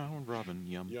 Round robin,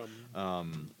 yum.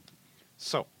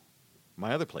 So,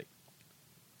 my other plate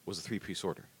was a 3-piece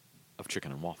order of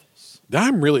chicken and waffles.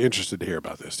 I'm really interested to hear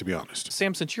about this, to be honest.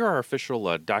 Sam, since you're our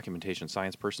official documentation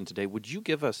science person today, would you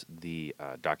give us the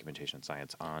documentation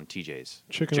science on TJ's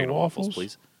Chicken and waffles?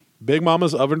 please? Big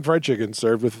Mama's oven fried chicken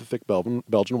served with a thick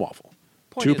Belgian waffle.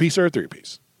 Point 2-piece or a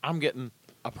 3-piece? I'm getting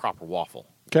a proper waffle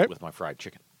 'Kay. with my fried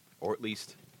chicken. Or at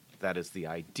least that is the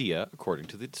idea according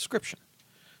to the description.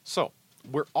 So,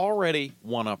 we're already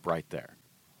one up right there.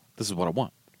 This is what I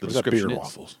want. The Or is that beer description is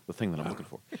waffles? the thing that I'm looking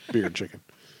for. Beer and chicken.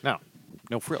 Now,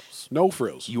 no frills. No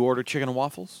frills. You order chicken and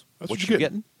waffles. That's what what you're you're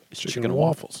getting getting. is Chicken and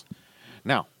waffles.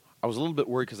 Now, I was a little bit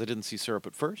worried because I didn't see syrup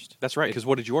at first. That's right. Because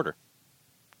what did you order?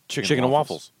 Chicken and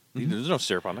waffles. There's no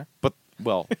syrup on there. But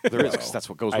well, there is 'cause that's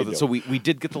what goes I with it. know. So we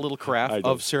did get the little I carafe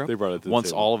know. of syrup They brought it to the once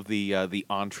table. all of the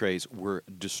entrees were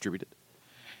distributed,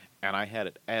 and I had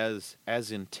it as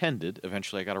intended.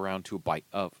 Eventually, I got around to a bite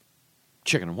of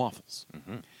chicken and waffles.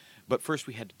 But first,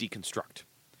 we had to deconstruct.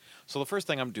 So the first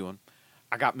thing I'm doing,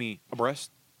 I got me a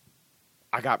breast,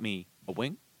 I got me a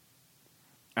wing,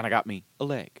 and I got me a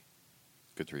leg.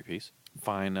 Good 3-piece.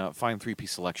 Fine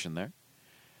 3-piece selection there.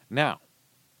 Now,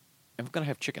 if I'm going to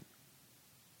have chicken,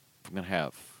 if I'm going to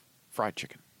have fried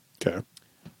chicken, Okay.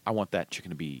 I want that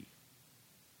chicken to be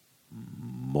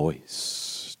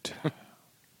moist.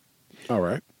 All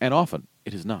right. And often,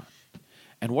 it is not.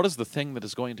 And what is the thing that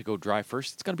is going to go dry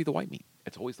first? It's going to be the white meat.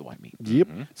 It's always the white meat. Yep.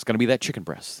 It's going to be that chicken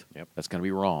breast. Yep. That's going to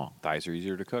be wrong. Thighs are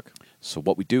easier to cook. So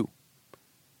what we do,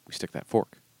 we stick that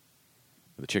fork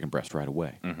with the chicken breast right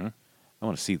away. Mm-hmm. I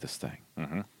want to see this thing.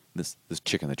 Mm-hmm. This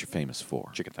chicken that you're famous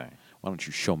for. Chicken thing. Why don't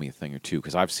you show me a thing or two?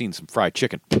 Because I've seen some fried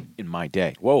chicken in my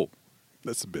day. Whoa.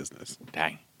 That's the business.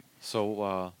 Dang.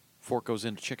 So fork goes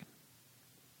into chicken.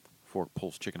 Fork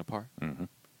pulls chicken apart. Mm-hmm.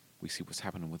 We see what's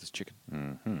happening with this chicken.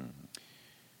 Mm-hmm.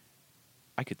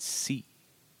 I could see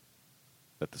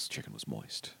that this chicken was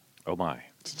moist. Oh, my.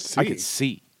 I could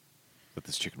see that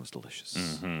this chicken was delicious.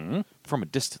 Mm-hmm. From a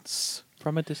distance.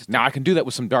 From a distance. Now, I can do that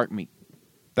with some dark meat.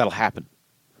 That'll happen.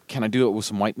 Can I do it with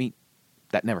some white meat?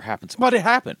 That never happens. But it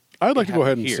happened. I'd like It to go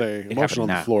ahead happened and here. say, It emotion happened on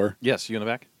the now. floor. Yes, you in the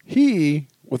back? He,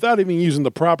 without even using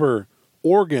the proper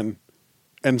organ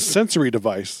and sensory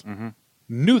device,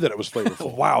 knew that it was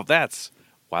flavorful. Wow, that's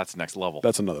next level.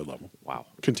 That's another level. wow.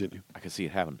 Continue. I can see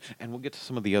it happen. And we'll get to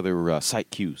some of the other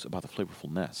sight cues about the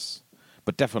flavorfulness.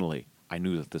 But definitely, I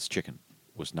knew that this chicken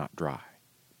was not dry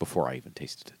before I even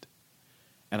tasted it.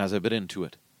 And as I bit into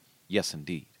it, yes,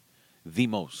 indeed, the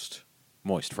most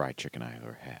moist fried chicken I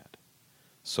ever had.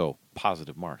 So,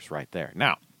 positive marks right there.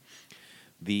 Now,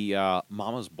 the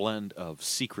Mama's blend of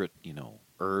secret,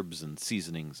 herbs and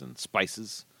seasonings and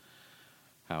spices.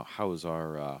 How is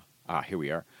our... here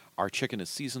we are. Our chicken is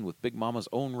seasoned with Big Mama's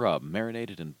own rub,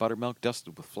 marinated in buttermilk,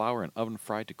 dusted with flour, and oven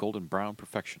fried to golden brown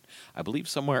perfection. I believe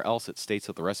somewhere else it states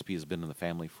that the recipe has been in the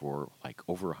family for like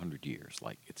over 100 years.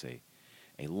 Like it's a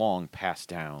long passed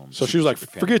down. So she was like,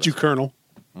 super family forget you, recipe. Colonel.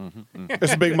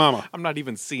 It's Big Mama. I'm not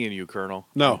even seeing you, Colonel.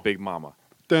 No. I'm Big Mama.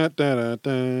 Da, da, da,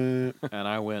 da. And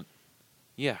I went,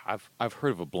 yeah, I've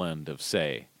heard of a blend of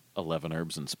say 11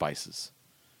 herbs and spices,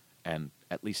 and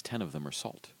at least 10 of them are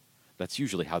salt. That's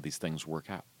usually how these things work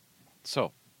out.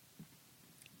 So,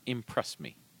 impress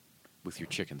me with your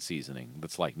chicken seasoning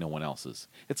that's like no one else's.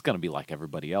 It's going to be like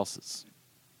everybody else's.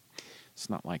 It's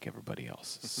not like everybody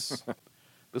else's.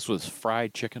 This was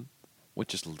fried chicken with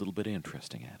just a little bit of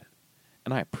interesting added.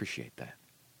 And I appreciate that.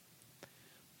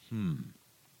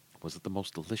 Was it the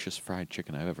most delicious fried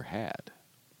chicken I've ever had?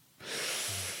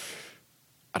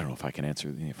 I don't know if I can answer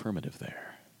in the affirmative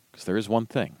there. Because there is one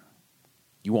thing.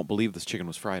 You won't believe this chicken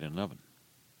was fried in an oven.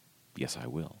 Yes, I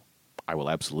will. I will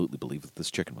absolutely believe that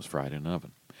this chicken was fried in an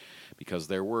oven. Because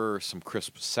there were some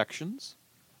crisp sections.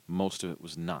 Most of it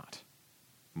was not.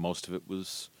 Most of it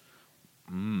was...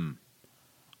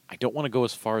 I don't want to go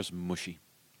as far as mushy.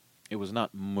 It was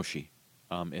not mushy.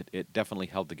 It definitely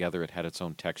held together. It had its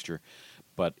own texture.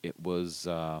 But it was...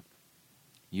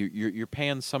 You're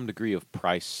paying some degree of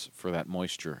price for that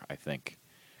moisture, I think.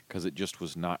 Because it just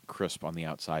was not crisp on the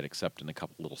outside except in a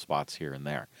couple little spots here and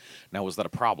there. Now, was that a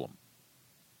problem?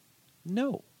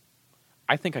 No.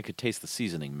 I think I could taste the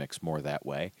seasoning mix more that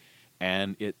way,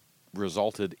 and it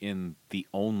resulted in the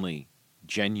only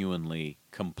genuinely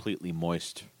completely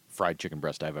moist fried chicken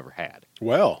breast I've ever had.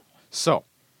 Well, So,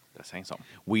 That's saying something.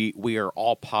 we are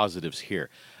all positives here.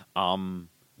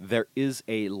 There is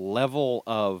a level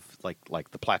of,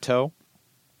 like the plateau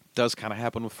does kind of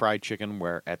happen with fried chicken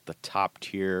where at the top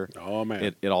tier, oh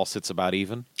man, it all sits about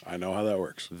even. I know how that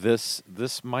works. This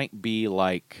might be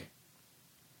like,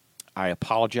 I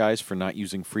apologize for not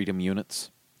using freedom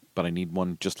units, but I need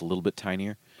one just a little bit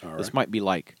tinier. All This right. might be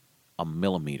like a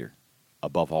millimeter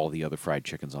above all the other fried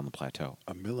chickens on the plateau.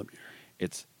 A millimeter.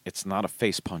 It's not a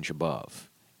face punch above.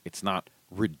 It's not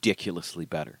ridiculously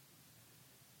better.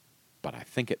 But I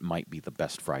think it might be the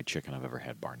best fried chicken I've ever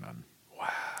had, bar none. Wow.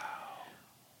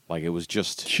 Like it was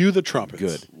just Cue the trumpets.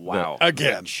 good. Wow.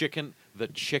 Again. The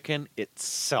chicken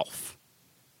itself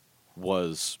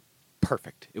was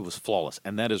perfect. It was flawless.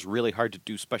 And that is really hard to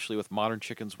do, especially with modern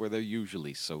chickens where they're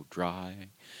usually so dry.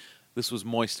 This was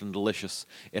moist and delicious.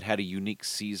 It had a unique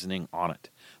seasoning on it.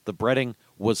 The breading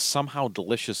was somehow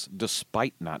delicious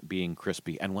despite not being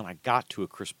crispy. And when I got to a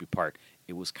crispy part,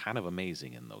 it was kind of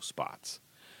amazing in those spots.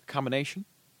 Combination,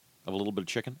 of a little bit of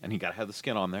chicken, and you got to have the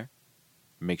skin on there.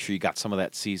 Make sure you got some of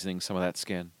that seasoning, some of that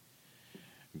skin.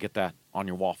 Get that on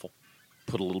your waffle.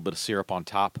 Put a little bit of syrup on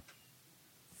top.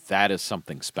 That is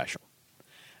something special.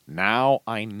 Now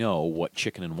I know what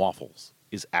chicken and waffles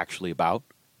is actually about,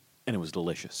 and it was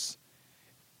delicious.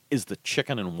 Is the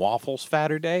chicken and waffles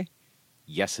fatter day?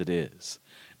 Yes, it is.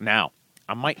 Now,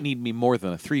 I might need me more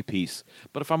than a 3-piece,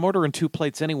 but if I'm ordering 2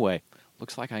 plates anyway,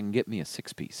 looks like I can get me a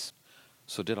 6-piece.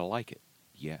 So did I like it?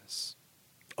 Yes.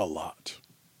 A lot.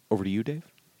 Over to you,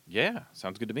 Dave. Yeah,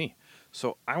 sounds good to me.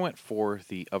 So I went for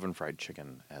the oven fried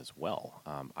chicken as well.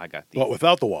 I got the Well,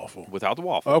 without the waffle. without the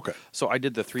waffle. Okay. So I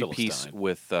did the 3-piece Philistine.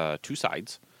 with 2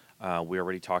 sides. We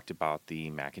already talked about the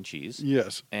mac and cheese.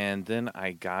 Yes. And then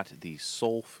I got the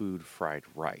soul food fried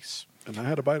rice. And I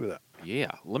had a bite of that.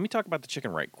 Yeah. Let me talk about the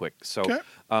chicken right quick. So Okay.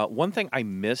 one thing I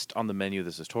missed on the menu,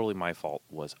 this is totally my fault,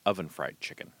 was oven fried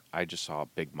chicken. I just saw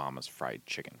Big Mama's fried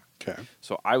chicken. Okay.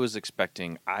 So I was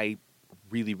expecting, I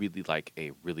really, really like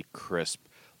a really crisp,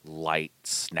 light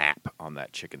snap on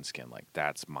that chicken skin. Like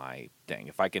that's my thing.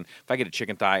 If I get a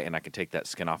chicken thigh and I can take that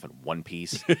skin off in one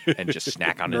piece and just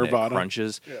snack on it and it Nirvana.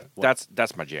 crunches, Yeah.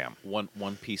 that's my jam. One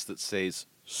piece that stays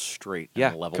straight Yeah,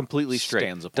 and level. completely straight.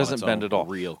 Stands upon Doesn't its bend own, at all.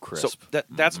 Real crisp. So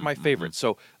that's my favorite.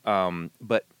 So,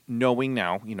 but knowing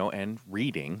now, and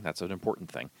reading, that's an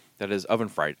important thing. That is oven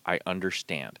fried. I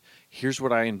understand. Here's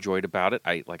what I enjoyed about it.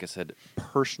 Like I said,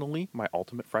 personally, my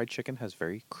ultimate fried chicken has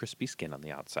very crispy skin on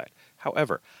the outside.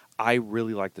 However, I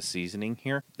really like the seasoning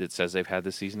here. It says they've had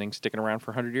the seasoning sticking around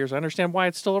for 100 years. I understand why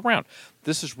it's still around.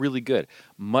 This is really good.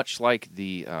 Much like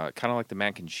the kind of like the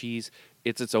mac and cheese,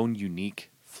 it's its own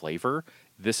unique flavor.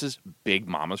 This is Big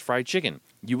Mama's fried chicken.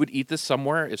 You would eat this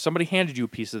somewhere. If somebody handed you a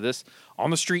piece of this on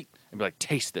the street and be like,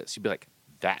 taste this, you'd be like,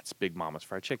 that's Big Mama's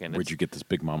fried chicken. Where'd you get this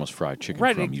Big Mama's fried chicken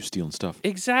Right, from? You stealing stuff?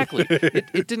 Exactly.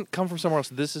 it didn't come from somewhere else.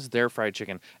 This is their fried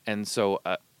chicken. And so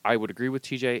I would agree with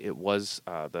TJ. It was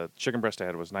the chicken breast I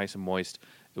had was nice and moist.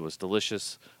 It was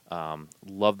delicious.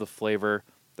 Love the flavor.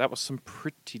 That was some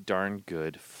pretty darn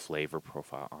good flavor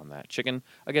profile on that chicken.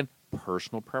 Again,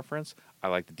 personal preference. I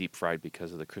like the deep fried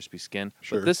because of the crispy skin.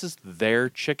 Sure. But this is their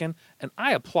chicken, and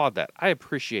I applaud that. I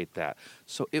appreciate that.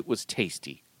 So it was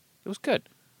tasty. It was good.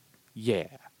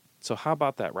 Yeah. So how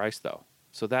about that rice, though?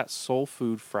 So that soul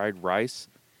food fried rice,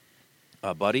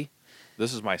 buddy,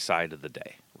 this is my side of the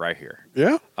day right here.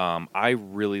 Yeah. I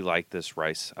really like this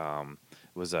rice.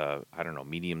 It was a, I don't know,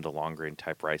 medium to long grain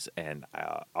type rice, and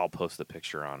I'll post the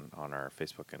picture on our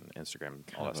Facebook and Instagram,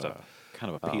 all that stuff.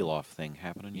 Kind of a peel-off thing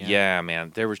happening. Yeah,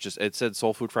 man. There was just, it said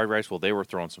soul food fried rice. Well, they were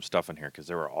throwing some stuff in here because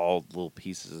there were all little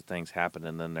pieces of things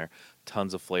happening in there.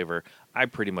 Tons of flavor. I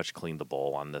pretty much cleaned the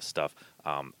bowl on this stuff.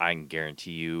 I can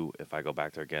guarantee you, if I go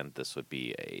back there again, this would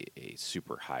be a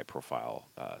super high profile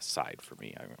side for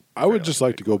me. I would just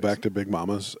like to go back to Big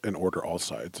Mama's and order all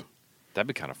sides. That'd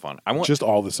be kind of fun. I want Just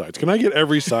all the sides. Can I get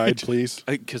every side, please?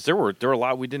 because there were a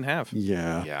lot we didn't have.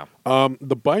 Yeah. Yeah.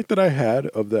 The bite that I had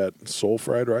of that soul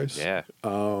fried rice, Yeah.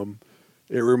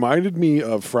 it reminded me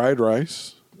of fried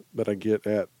rice that I get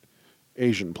at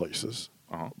Asian places,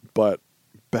 Uh-huh. but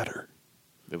better.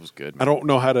 It was good. I don't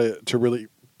know how to really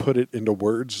put it into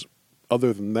words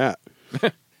other than that.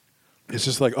 It's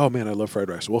just like, oh man, I love fried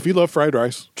rice. Well, if you love fried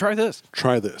rice, Try this.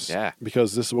 try this. Yeah.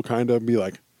 Because this will kind of be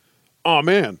like, oh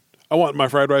man, I want my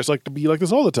fried rice to be like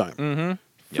this all the time.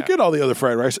 Mm-hmm. Forget all the other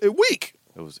fried rice. Weak.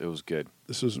 It was good.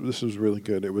 This was really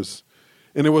good. It was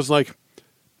like,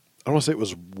 I don't want to say it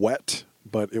was wet,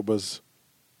 but it was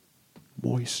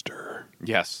moister.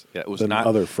 Yes. Yeah, it was Than not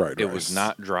other fried It rice. was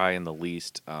not dry in the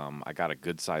least. I got a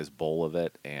good sized bowl of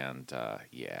it, and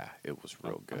yeah, it was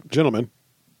real good. Gentlemen,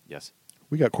 Yes,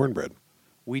 we got cornbread.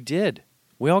 we did.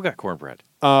 We all got cornbread.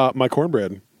 My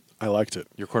cornbread, I liked it.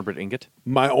 Your cornbread ingot.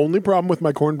 My only problem with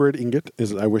my cornbread ingot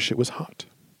is I wish it was hot.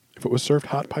 If it was served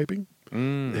hot piping,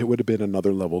 it would have been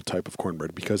another level type of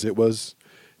cornbread because it was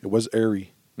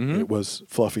airy, it was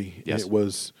fluffy, Yes. it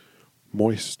was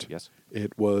moist, Yes.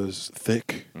 it was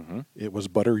thick, Mhm. it was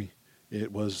buttery,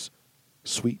 it was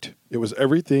sweet. It was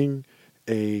everything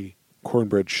a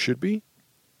cornbread should be.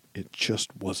 It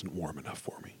just wasn't warm enough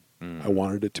for me. I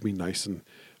wanted it to be nice and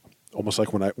almost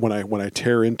like when I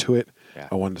tear into it, Yeah.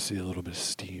 I wanted to see a little bit of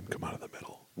steam come out of the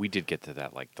middle. We did get to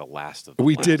that like the last of the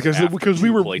We last did after because we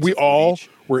 2 plates we of food all each.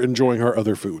 were enjoying our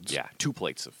other foods. Yeah, 2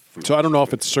 plates of food. So I don't know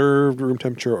if it's served room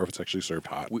temperature or if it's actually served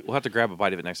hot. We'll have to grab a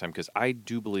bite of it next time because I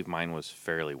do believe mine was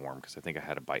fairly warm because I think I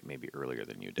had a bite maybe earlier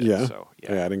than you did. Yeah. So I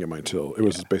didn't get mine till it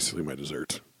was basically my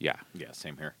dessert. yeah. Yeah,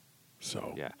 same here.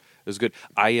 So Yeah, it was good.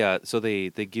 So they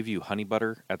give you honey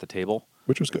butter at the table.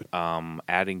 which was good.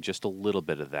 Adding just a little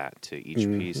bit of that to each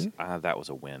piece. That was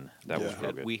a win. That was Yeah.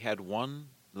 real good. We had one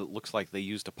that looks like they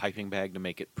used a piping bag to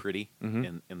make it pretty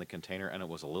in the container, and it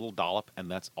was a little dollop, and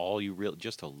that's all you really,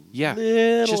 just a little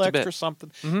just a extra bit.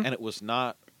 something, and it was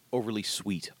not overly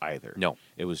sweet either. No.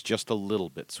 It was just a little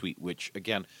bit sweet, which,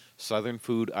 again, Southern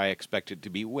food, I expected to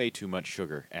be way too much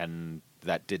sugar, and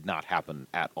that did not happen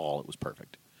at all. It was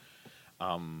perfect.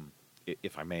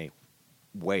 If I may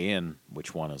weigh in,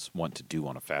 which one is one to do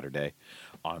on a fatter day,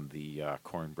 on the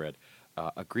cornbread,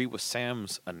 agree with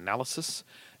Sam's analysis.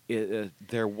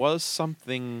 There was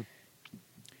something.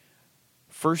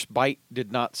 First bite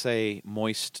did not say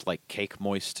moist, like cake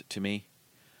moist to me,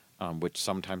 which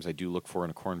sometimes I do look for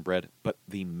in a cornbread. But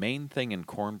the main thing in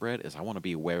cornbread is I want to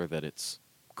be aware that it's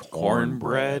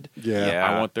cornbread. Yeah.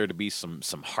 I want there to be some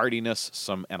hardiness,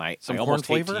 and I Some almost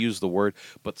corn hate flavor? to use the word,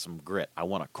 but some grit. I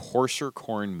want a coarser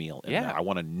cornmeal in Yeah. there. I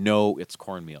want to know it's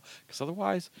cornmeal, because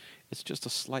otherwise it's just a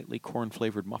slightly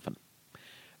corn-flavored muffin.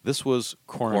 This was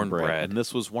cornbread, Cornbread. and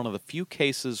this was one of the few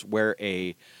cases where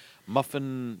a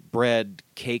muffin bread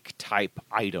cake type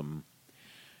item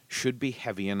should be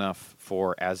heavy enough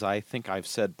for, as I think I've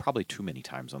said probably too many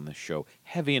times on this show,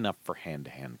 heavy enough for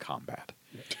hand-to-hand combat.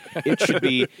 It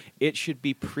should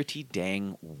be pretty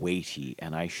dang weighty,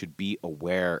 and I should be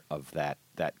aware of that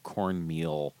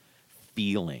cornmeal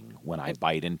feeling when I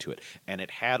bite into it. And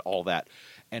it had all that.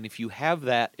 And if you have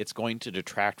that, it's going to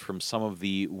detract from some of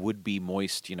the would-be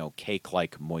moist,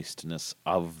 cake-like moistness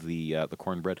of the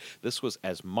cornbread. This was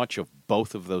as much of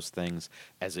both of those things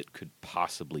as it could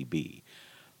possibly be.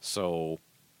 So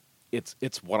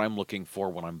it's what I'm looking for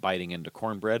when I'm biting into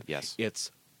cornbread. Yes.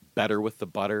 It's better with the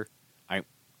butter.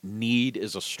 Need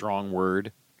is a strong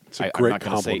word. It's a I'm great not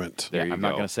gonna say- compliment. There yeah, you I'm not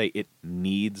go. going to say it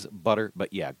needs butter,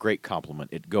 but yeah, great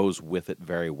compliment. It goes with it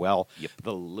very well. Yep.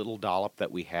 The little dollop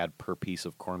that we had per piece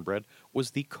of cornbread was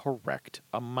the correct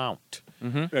amount.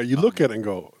 Yeah, you look at it and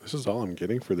go, this is all I'm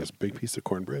getting for this big piece of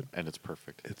cornbread. And it's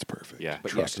perfect. It's perfect. Yeah.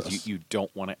 But Trust yeah, 'cause us. you don't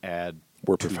want to add.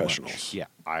 We're too much. professionals. Yeah,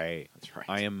 That's right.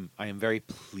 I am very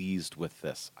pleased with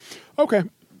this. Okay.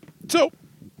 So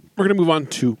we're going to move on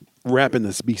to wrapping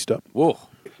this beast up. Whoa.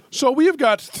 So we have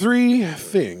got 3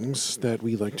 things that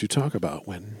we like to talk about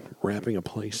when wrapping a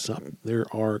place up. There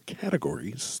are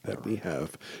categories that we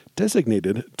have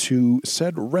designated to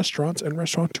said restaurants and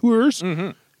restaurateurs.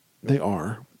 They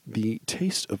are the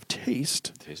taste of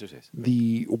taste, Taste.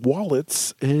 the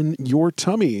wallets, and your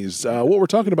tummies. What we're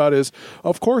talking about is,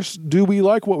 of course, do we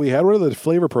like what we had? What are the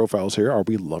flavor profiles here? Are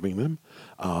we loving them?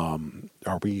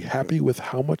 Are we happy with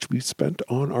how much we spent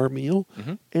on our meal?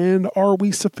 And are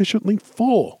we sufficiently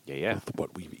full Yeah. with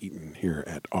what we've eaten here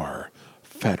at our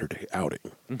Saturday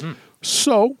outing?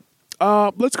 So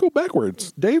let's go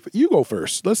backwards. Dave, you go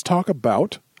first. Let's talk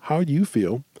about how you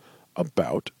feel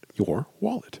about your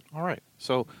wallet. All right.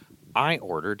 So I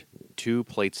ordered 2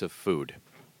 plates of food.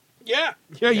 Yeah,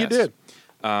 you Yes. did.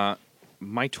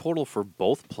 My total for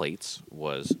both plates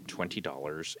was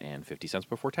 $20.50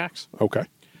 before tax. Okay.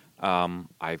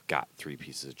 I've got 3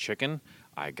 pieces of chicken.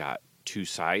 I got 2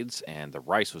 sides, and the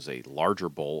rice was a larger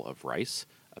bowl of rice,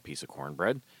 a piece of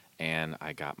cornbread, and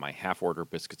I got my half-order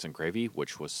biscuits and gravy,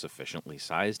 which was sufficiently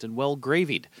sized and well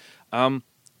gravied.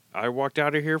 I walked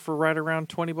out of here for right around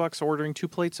 $20 ordering 2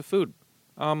 plates of food.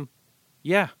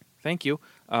 Yeah, thank you.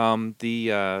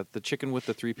 The chicken with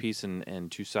the 3-piece and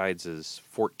 2 sides is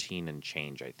 14 and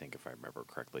change, I think, if I remember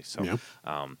correctly. So Yeah.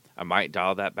 I might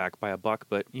dial that back by $1,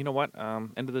 but you know what?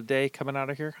 End of the day, coming out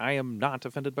of here, I am not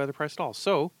offended by the price at all.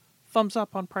 So thumbs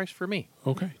up on price for me.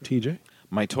 Okay. TJ?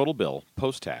 My total bill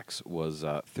post-tax was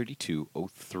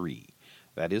 $32.03.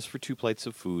 That is for 2 plates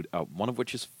of food, one of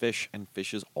which is fish, and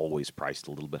fish is always priced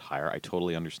a little bit higher. I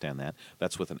totally understand that.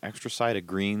 That's with an extra side of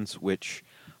greens, which,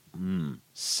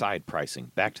 side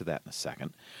pricing. Back to that in a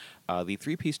second. The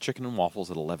 3-piece chicken and waffles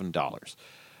at $11.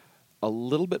 A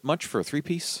little bit much for a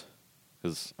 3-piece,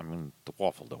 because, the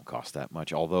waffle don't cost that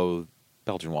much, although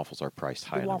Belgian waffles are priced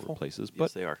high in a number of places. But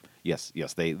Yes, they are.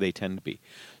 Yes, they tend to be.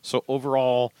 So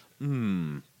overall,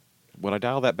 would I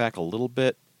dial that back a little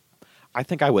bit? I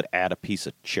think I would add a piece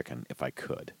of chicken if I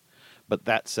could. But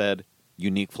that said,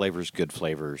 unique flavors, good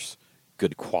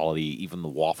quality. Even the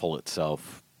waffle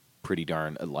itself, pretty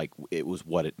darn, like it was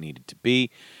what it needed to be.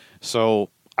 So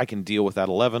I can deal with that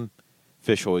 11.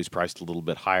 Fish always priced a little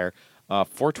bit higher.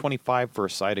 $4.25 for a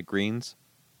side of greens.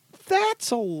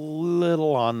 That's a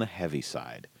little on the heavy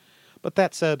side. But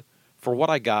that said, for what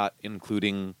I got,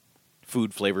 including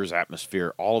food, flavors,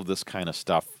 atmosphere, all of this kind of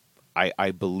stuff,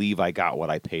 I believe I got what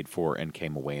I paid for and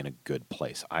came away in a good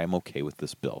place. I'm okay with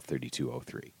this bill,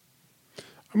 $32.03.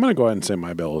 I'm going to go ahead and say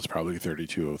my bill is probably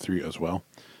 $32.03 as well.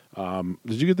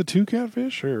 Did you get the 2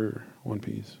 catfish or 1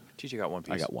 piece? TJ got 1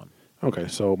 piece. I got one. Okay,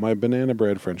 so my banana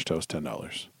bread French toast,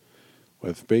 $10.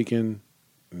 with bacon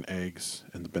and eggs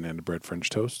and the banana bread French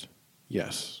toast,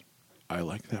 yes, I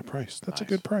like that price. That's a Nice.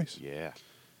 good price. Yeah.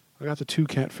 I got the 2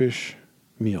 catfish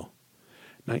meal,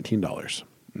 $19.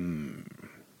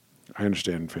 I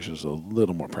understand fish is a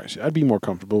little more pricey. I'd be more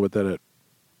comfortable with that at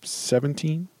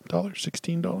 $17,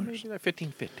 $16. Maybe that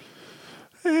 15.50.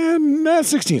 And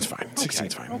 16's fine.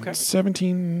 16's fine. Okay.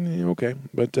 17, okay.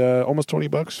 But almost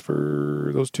 $20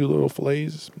 for those 2 little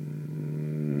fillets.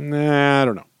 Nah, I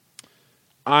don't know.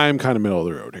 I'm kind of middle of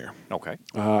the road here. Okay.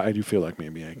 I do feel like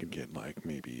maybe I could get like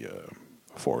maybe a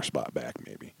 4 spot back.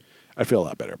 Maybe I feel a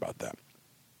lot better about that.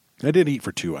 I did eat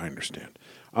for 2. I understand.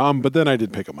 But then I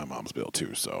did pick up my mom's bill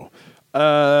too. So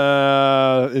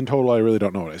in total, I really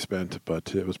don't know what I spent,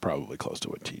 but it was probably close to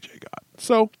what TJ got.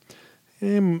 So.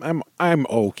 I'm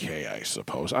okay, I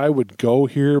suppose. I would go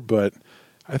here, but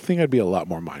I think I'd be a lot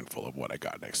more mindful of what I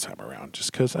got next time around,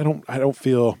 just because I don't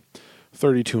feel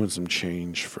 32 and some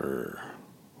change for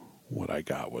what I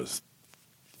got was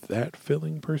that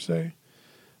filling per se.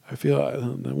 I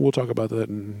feel we'll talk about that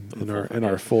in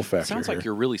our full factor. Sounds like here.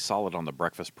 you're really solid on the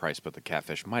breakfast price, but the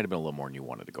catfish might have been a little more than you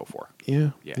wanted to go for. yeah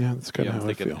Yeah. that's kind of I'm how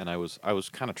thinking, I feel. and I was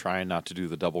kind of trying not to do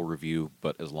the double review,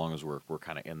 but as long as we're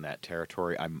kind of in that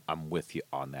territory, I'm with you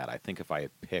on that. I think if I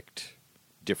had picked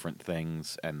different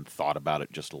things and thought about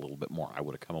it just a little bit more, I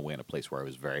would have come away in a place where I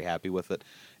was very happy with it.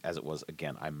 As it was,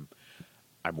 again, I'm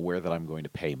aware that I'm going to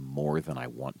pay more than I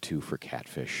want to for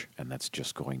catfish, and that's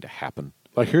just going to happen.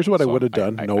 Like here's what I So would have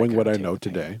done, knowing what I kinda know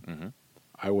take the pain. today.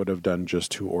 I would have done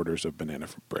just 2 orders of banana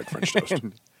bread French toast.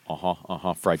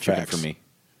 Fried chicken Facts. for me.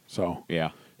 So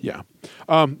Yeah. yeah,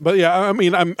 but yeah, I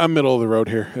mean, I'm middle of the road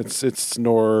here. It's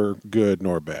nor good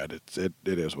nor bad. It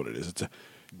is what it is. It's a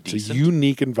Decent?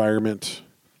 unique environment.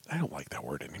 I don't like that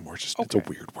word anymore. It's a Okay.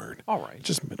 weird word. All right.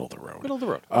 Just middle of the road. Middle of the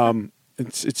road.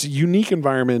 It's a unique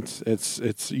environment.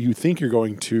 It's you think you're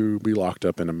going to be locked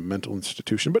up in a mental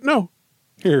institution, but no.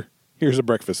 Here's a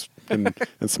breakfast and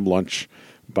some lunch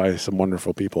by some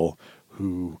wonderful people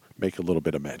who make a little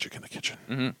bit of magic in the kitchen.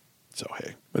 Mm-hmm. So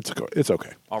hey, it's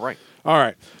okay. All right. All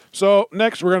right. So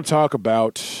next, we're going to talk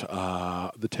about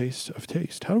the taste of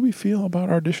taste. How do we feel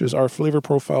about our dishes, our flavor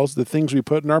profiles, the things we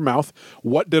put in our mouth?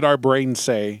 What did our brain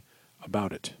say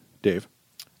about it, Dave?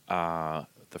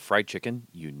 The fried chicken,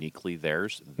 uniquely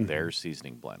theirs, their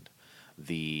seasoning blend.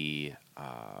 The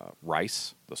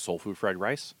rice, the soul food fried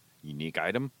rice, unique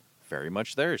item, very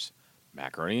much theirs.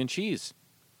 Macaroni and cheese,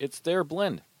 it's their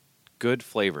blend. Good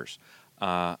flavors.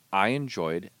 I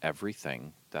enjoyed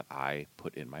everything that I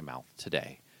put in my mouth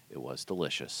today. It was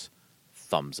delicious.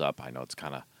 Thumbs up. I know it's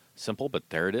kind of simple, but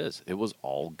there it is. It was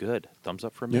all good. Thumbs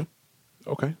up from me.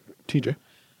 Yeah. Okay. TJ.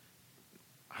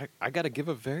 I got to give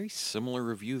a very similar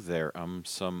review there.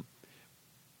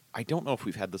 I don't know if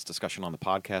we've had this discussion on the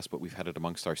podcast, but we've had it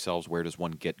amongst ourselves. Where does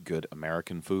one get good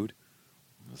American food?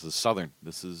 This is Southern.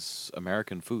 This is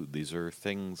American food. These are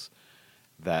things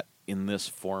that in this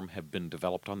form have been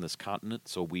developed on this continent.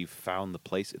 So we've found the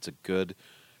place. It's a good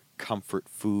comfort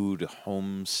food,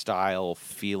 home style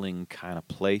feeling kind of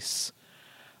place.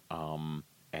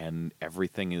 And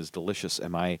everything is delicious.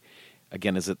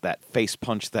 Again, is it that face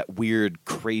punch, that weird,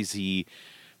 crazy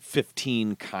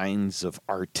 15 kinds of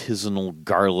artisanal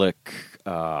garlic,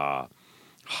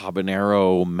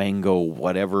 habanero, mango,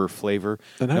 whatever flavor?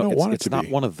 And I don't want it it's to not be.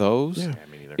 one of those. Yeah. Yeah,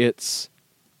 me neither. It's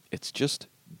just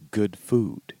good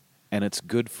food, and it's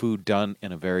good food done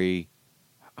in a very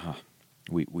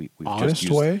we've Honest just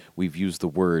used, way? We've used the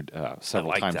word several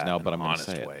like times that, now, an but I'm going to honest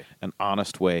say way. it. An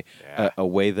honest way, Yeah. a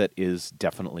way that is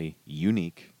definitely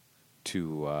unique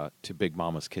to Big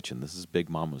Mama's Kitchen. This is Big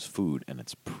Mama's food, and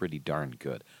it's pretty darn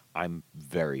good. I'm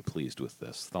very pleased with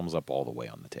this. Thumbs up all the way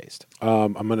on the taste.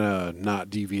 I'm going to not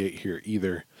deviate here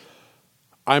either.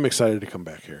 I'm excited to come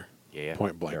back here. Yeah,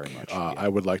 Point blank. very much, I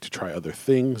would like to try other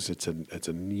things. It's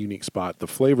a unique spot. The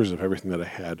flavors of everything that I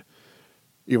had,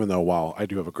 even though while I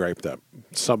do have a gripe that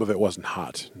some of it wasn't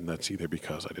hot, and that's either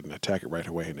because I didn't attack it right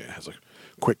away and it has a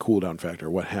quick cool down factor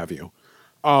or what have you.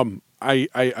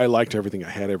 I liked everything I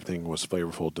had. Everything was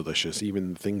flavorful, delicious.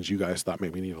 Even things you guys thought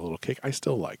maybe needed a little kick, I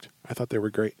still liked. I thought they were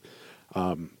great.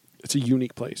 It's a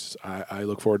unique place. I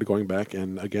look forward to going back.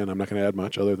 And again, I'm not going to add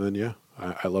much other than,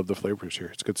 I love the flavors here.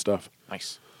 It's good stuff.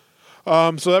 Nice.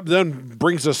 So that then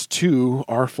brings us to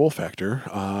our full factor.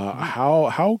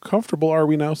 How comfortable are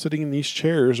we now sitting in these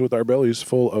chairs with our bellies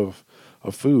full of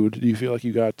food? Do you feel like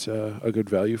you got a good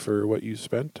value for what you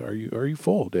spent? Are you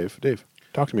full, Dave? Dave,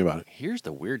 talk to me about it. Here's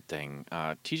the weird thing.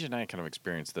 TJ and I kind of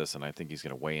experienced this, and I think he's going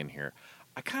to weigh in here.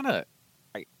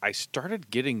 I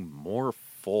started getting more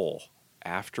full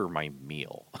after my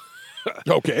meal.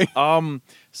 Okay.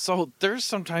 So there's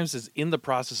sometimes as in the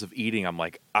process of eating, I'm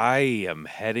like, I am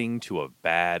heading to a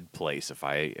bad place. If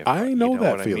I know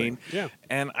that what feeling. I mean? Yeah.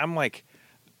 And I'm like,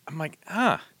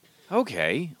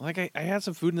 okay. Like I had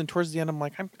some food, and then towards the end, I'm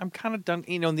like, I'm kind of done.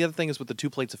 And the other thing is with the 2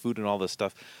 plates of food and all this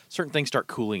stuff, certain things start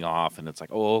cooling off, and it's like,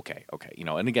 oh, okay.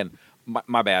 And again,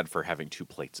 my bad for having 2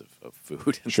 plates of food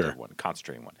instead Sure. of one,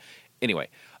 concentrating one. Anyway,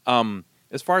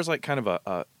 as far as like kind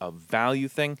of a value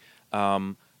thing,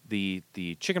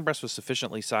 the chicken breast was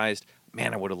sufficiently sized.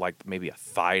 Man, I would have liked maybe a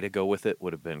thigh to go with it.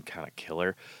 Would have been kind of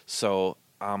killer. So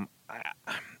I'm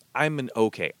I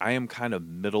am kind of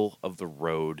middle of the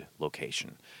road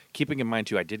location. Keeping in mind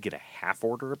too, I did get a half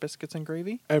order of biscuits and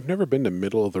gravy. I've never been to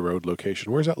middle of the road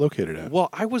location. Where's that located at? Well,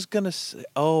 I was gonna say,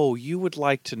 you would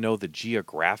like to know the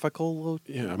geographical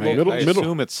Yeah, I Well, mean, middle. I middle.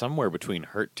 assume it's somewhere between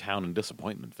Hurt Town and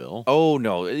Disappointmentville. Oh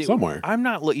no, Somewhere. I'm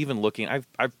not even looking. I've.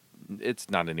 It's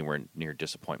not anywhere near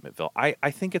Disappointmentville. I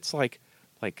think it's like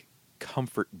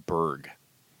Comfortburg.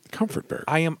 Comfortburg.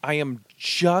 I am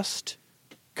just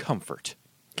Comfort.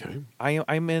 Okay. I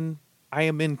am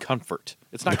in Comfort.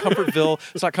 It's not Comfortville.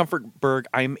 It's not Comfortburg.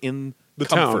 I'm in The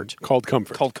Comfort. town called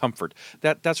Comfort. Called Comfort.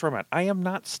 That's where I'm at. I am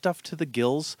not stuffed to the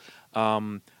gills.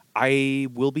 I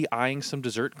will be eyeing some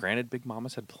dessert. Granted, Big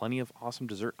Mama's had plenty of awesome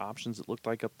dessert options. It looked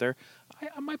like up there.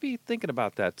 I might be thinking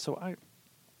about that. So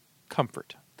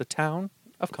Comfort, the town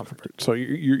of Comfort. So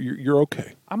you're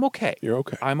okay. I'm okay. You're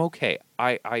okay. I'm okay.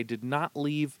 I did not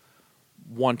leave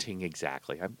wanting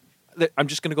exactly. I'm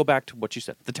just going to go back to what you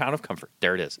said. The town of Comfort.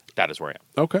 There it is. That is where I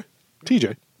am. Okay.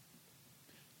 TJ.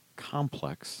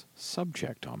 Complex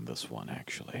subject on this one,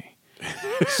 actually.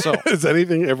 So, Is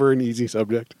anything ever an easy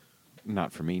subject?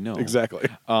 not for me, no. Exactly.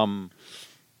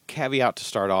 Caveat to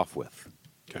start off with.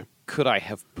 Okay. Could I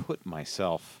have put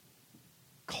myself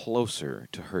closer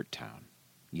to Hurt Town?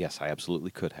 Yes, I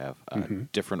absolutely could have. A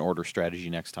different order strategy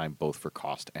next time, both for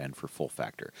cost and for full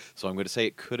factor. So I'm going to say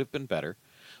it could have been better.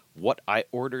 What I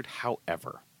ordered,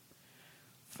 however,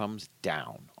 thumbs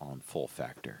down on full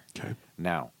factor. Okay.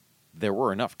 Now, there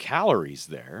were enough calories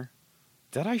there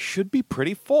that I should be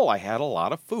pretty full. I had a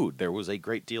lot of food. There was a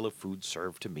great deal of food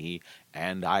served to me,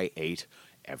 and I ate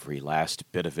every last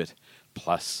bit of it,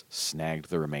 plus snagged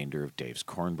the remainder of Dave's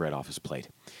cornbread off his plate.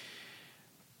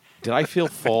 Did I feel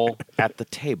full at the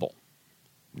table?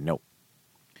 No.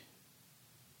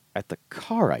 At the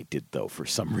car I did, though, for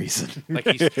some reason. Like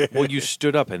you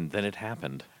stood up and then it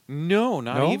happened. No,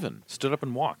 not No? even. Stood up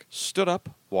and walk. Stood up,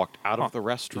 walked out Huh. of the You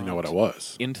restaurant. know what it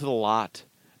was. Into the lot,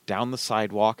 down the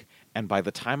sidewalk, and by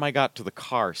the time I got to the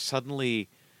car, suddenly,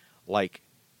 like,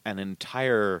 an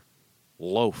entire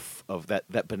loaf of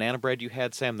that banana bread you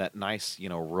had, Sam, that nice,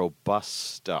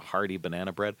 robust, hearty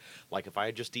banana bread. Like, if I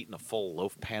had just eaten a full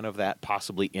loaf pan of that,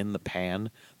 possibly in the pan,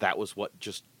 that was what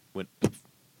just went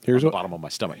Here's on what the bottom of my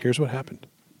stomach. Here's what happened.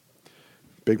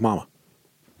 Big Mama.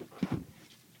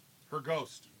 Her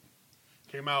ghost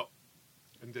came out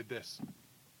and did this.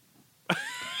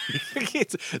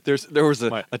 There was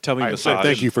a tummy I- massage.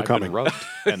 thank you for I've been coming. rubbed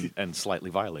and slightly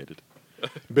violated.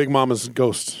 Big Mama's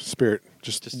ghost spirit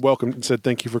just welcomed and said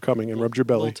thank you for coming and rubbed your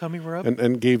belly. Little tummy rub.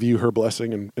 And gave you her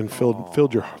blessing and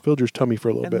filled your tummy for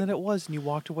a little And bit. then it was, and you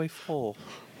walked away full.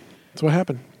 That's what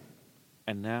happened.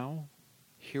 And now,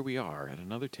 here we are at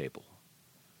another table.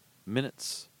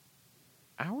 Minutes,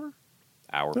 hour?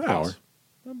 Hour An plus.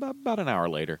 About an hour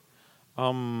later.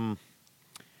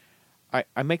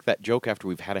 I make that joke after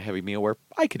we've had a heavy meal where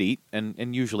I could eat,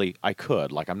 and usually I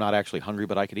could. Like, I'm not actually hungry,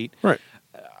 but I could eat. Right.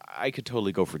 I could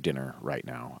totally go for dinner right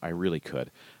now. I really could.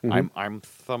 Mm-hmm. I'm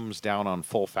thumbs down on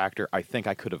full factor. I think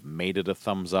I could have made it a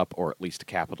thumbs up or at least a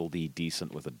capital D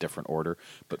decent with a different order.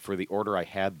 But for the order I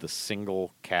had, the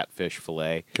single catfish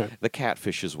fillet, Okay. the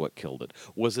catfish is what killed it.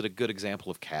 Was it a good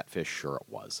example of catfish? Sure it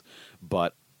was.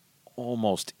 But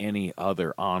almost any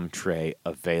other entree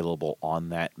available on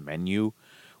that menu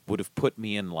would have put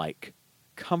me in like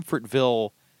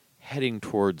Comfortville heading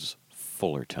towards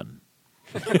Fullerton.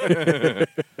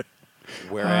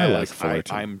 Whereas I like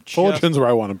Fullerton. I'm just, Fullerton's where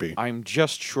I want to be. I'm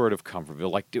just short of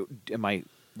Comfortville. Like, am I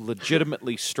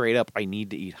legitimately straight up? I need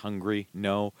to eat hungry.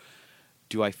 No.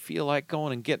 Do I feel like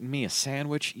going and getting me a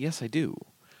sandwich? Yes, I do.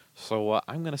 So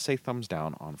I'm going to say thumbs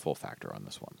down on full factor on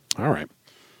this one. All right.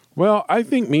 Well, I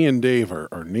think me and Dave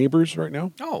are neighbors right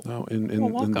now. Oh. In Well,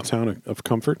 the welcome. town of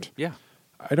Comfort. Yeah.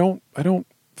 I don't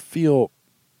feel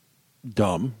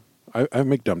dumb. I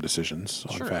make dumb decisions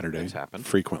on Sure, Saturday that's happened.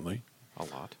 frequently. A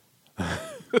lot.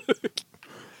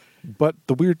 But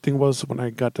the weird thing was when I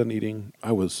got done eating,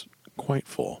 I was quite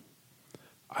full.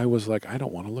 I was like, I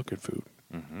don't want to look at food.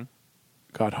 Mm-hmm.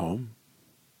 Got home,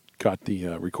 got the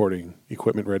recording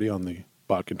equipment ready on the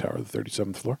Bodkin Tower, the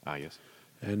 37th floor. Ah, yes.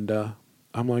 And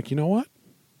I'm like, you know what?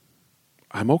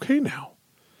 I'm okay now.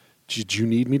 Did you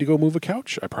need me to go move a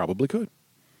couch? I probably could.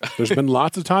 There's been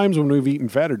lots of times when we've eaten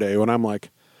Saturday when I'm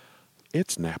like,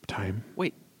 it's nap time.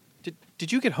 Wait,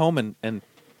 did you get home and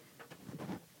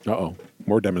Uh-oh.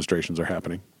 More demonstrations are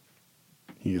happening.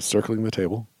 He is circling the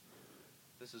table.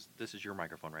 this is your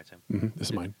microphone, right, Sam? This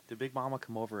is mine. Did Big Mama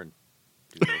come over and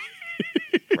do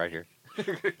this right here?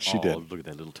 She did. Look at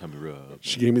that little tummy rub.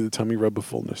 She gave me the tummy rub of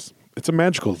fullness. It's a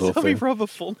magical little Tummy thing. rub of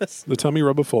fullness. The tummy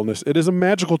rub of fullness. It is a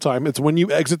magical time. It's when you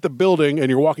exit the building and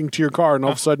you're walking to your car and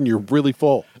all of a sudden you're really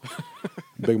full.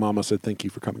 Big Mama said, thank you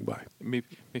for coming by. Maybe.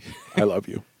 I love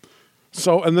you.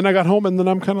 So, and then I got home and then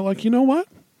I'm kind of like, you know what?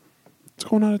 What's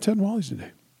going on at Ted and Wally's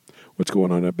today? What's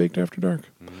going on at Baked After Dark?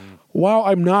 While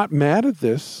I'm not mad at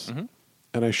this,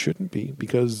 and I shouldn't be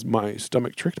because my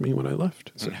stomach tricked me when I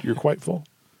left. So you're quite full.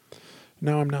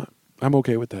 No, I'm not. I'm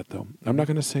okay with that, though. I'm not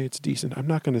going to say it's decent. I'm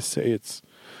not going to say it's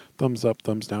thumbs up,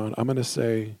 thumbs down. I'm going to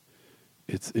say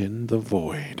it's in the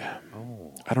void.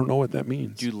 Oh. I don't know what that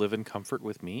means. Do you live in comfort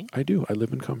with me? I do. I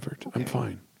live in comfort. I'm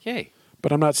fine. Yay.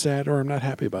 But I'm not sad or I'm not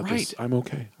happy about this. Right. I'm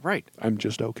okay. Right. I'm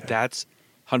just okay. That's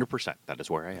 100%. That is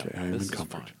where I am. Okay, I am This in is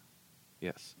comfort. fine.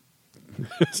 Yes.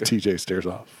 TJ stares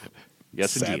off.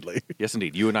 Yes, Sadly. indeed. Yes,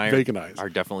 indeed. You and I Vacant eyes. are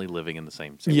definitely living in the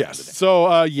same Yes. today.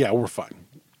 So, yeah, we're fine.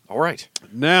 All right.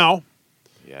 Now,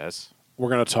 Yes. we're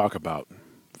going to talk about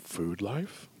food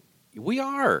life. We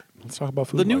are. Let's talk about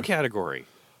food The new life. category.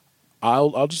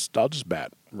 I'll just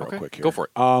bat real Okay, quick here. go for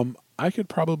it. I could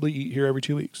probably eat here every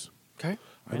 2 weeks. Okay.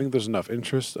 I think there's enough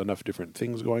interest, enough different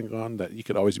things going on that you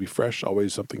could always be fresh,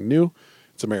 always something new.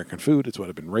 It's American food. It's what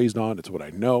I've been raised on. It's what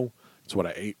I know. It's what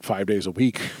I ate 5 days a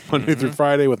week, Monday through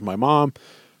Friday with my mom.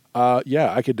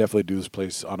 Yeah, I could definitely do this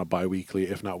place on a bi-weekly,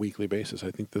 if not weekly basis. I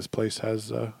think this place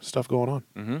has stuff going on.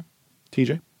 Mm-hmm.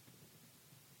 TJ?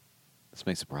 This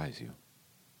may surprise you,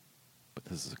 but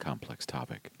this is a complex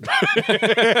topic.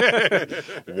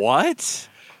 What?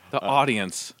 The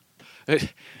audience.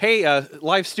 Hey,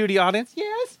 live studio audience.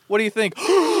 Yes. What do you think?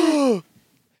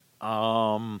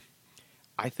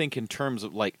 I think in terms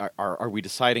of like, are we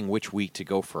deciding which week to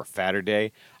go for a fatter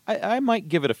day? I might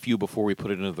give it a few before we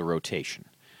put it into the rotation.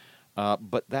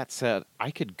 But that said,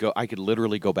 I could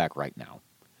literally go back right now.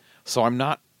 So I'm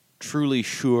not truly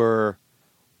sure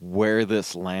where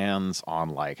this lands on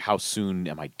like how soon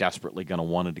am I desperately going to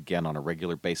want it again on a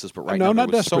regular basis. But right No, now not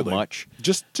there was so desperately. much.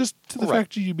 Just to the Right.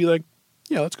 fact that you'd be like,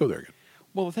 yeah, let's go there again.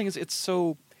 Well, the thing is,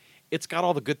 it's got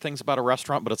all the good things about a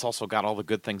restaurant, but it's also got all the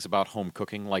good things about home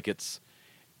cooking. Like it's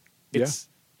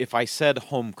if I said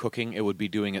home cooking, it would be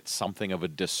doing it something of a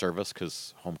disservice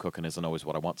because home cooking isn't always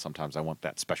what I want. Sometimes I want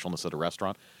that specialness at a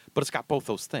restaurant, but it's got both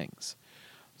those things.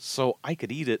 So I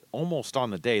could eat it almost on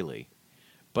the daily,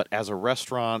 but as a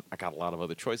restaurant, I got a lot of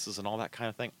other choices and all that kind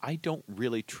of thing. I don't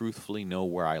really truthfully know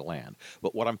where I land,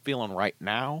 but what I'm feeling right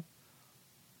now,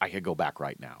 I could go back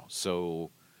right now.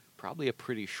 So probably a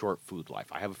pretty short food life.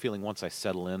 I have a feeling once I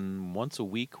settle in, once a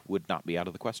week would not be out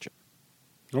of the question.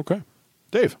 Okay.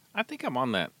 Dave? I think I'm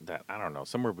on that I don't know,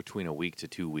 somewhere between a week to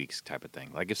 2 weeks type of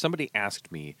thing. Like if somebody asked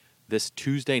me this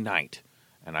Tuesday night,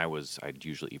 and I'd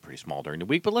usually eat pretty small during the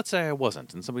week, but let's say I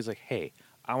wasn't, and somebody's like, hey,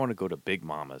 I want to go to Big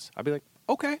Mama's. I'd be like,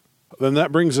 okay. Then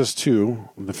that brings us to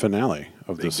the finale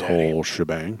of Big this Daddy. whole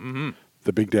shebang. Mm-hmm.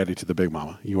 The Big Daddy to the Big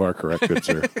Mama. You are correct, good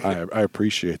sir. I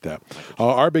appreciate that.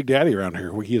 Our Big Daddy around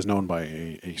here, he is known by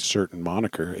a certain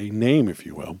moniker, a name, if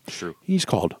you will. True. He's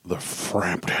called the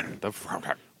Frampton, The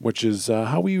Frampton. which is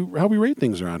how we rate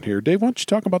things around here. Dave, why don't you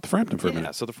talk about the Frampton for a Yeah,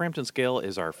 minute? so the Frampton scale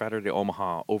is our Saturday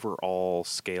Omaha overall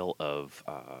scale of,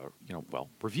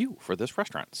 review for this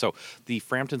restaurant. So the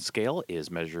Frampton scale is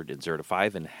measured in 0 to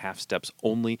 5 in half steps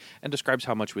only and describes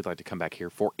how much we'd like to come back here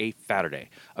for a Saturday.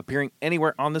 Appearing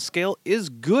anywhere on the scale is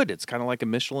good. It's kind of like a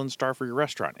Michelin star for your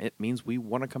restaurant. It means we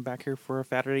want to come back here for a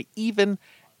Saturday. Even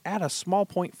at a small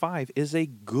 0.5 is a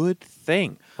good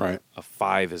thing. Right. A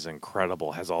 5 is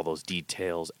incredible, has all those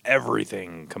details,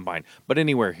 everything combined. But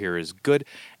anywhere here is good.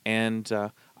 And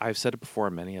I've said it before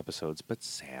in many episodes, but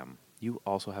Sam, you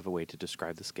also have a way to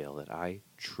describe the scale that I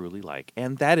truly like.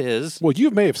 And that is... Well,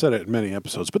 you may have said it in many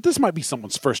episodes, but this might be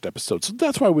someone's first episode, so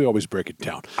that's why we always break it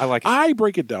down. I like it. I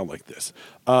break it down like this.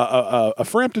 A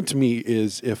Frampton to me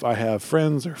is if I have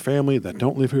friends or family that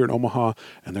don't live here in Omaha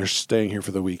and they're staying here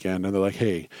for the weekend and they're like,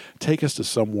 hey, take us to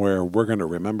somewhere we're going to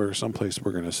remember, someplace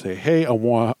we're going to say, hey, I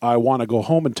want to go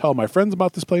home and tell my friends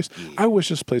about this place. I wish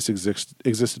this place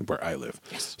existed where I live.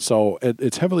 Yes. So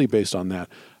it's heavily based on that.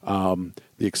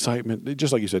 The excitement,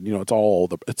 just like you said, it's all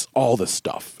the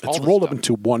stuff. It's All the rolled up stuff.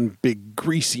 into one big,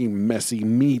 greasy, messy,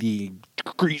 meaty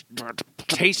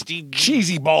Tasty.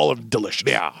 cheesy ball of delicious.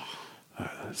 Yeah. I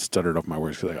stuttered off my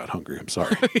words because I got hungry. I'm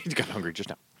sorry. You got hungry just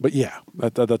now. But yeah,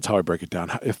 that's how I break it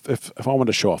down. If I wanted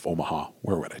to show off Omaha,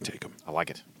 where would I take them? I like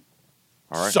it.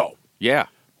 All right. So Yeah.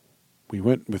 we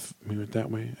went that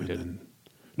way, and did. then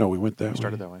no, we went that way.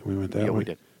 Started that way. We went that Yeah, way. we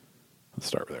did. Let's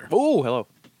start there. Oh, hello.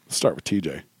 Let's start with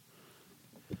TJ.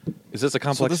 Is this a So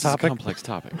complex this topic? is a complex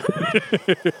topic.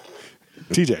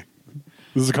 TJ,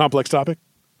 this is a complex topic.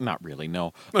 Not really,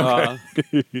 no.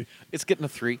 It's getting a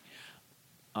 3.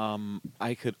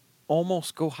 I could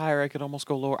almost go higher. I could almost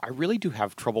go lower. I really do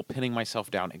have trouble pinning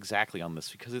myself down exactly on this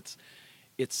because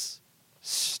it's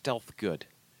stealth good.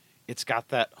 It's got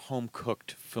that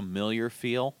home-cooked familiar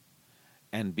feel,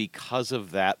 and because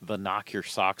of that, the knock your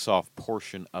socks off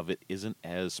portion of it isn't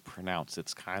as pronounced.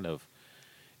 It's kind of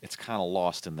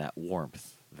lost in that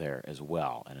warmth there as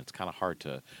well, and it's kind of hard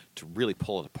to really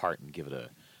pull it apart and give it a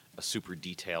super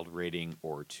detailed rating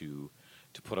or to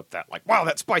put up that like, wow,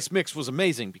 that spice mix was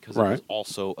amazing, because it Right. was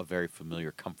also a very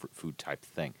familiar comfort food type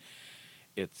thing.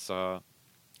 It's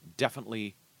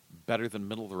definitely better than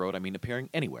middle of the road. I mean, appearing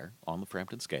anywhere on the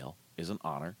Frampton scale is an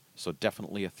honor, so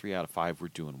definitely a 3 out of 5. We're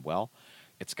doing well.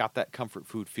 It's got that comfort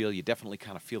food feel. You definitely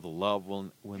kind of feel the love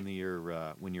when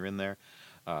you're in there.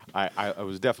 I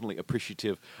was definitely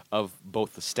appreciative of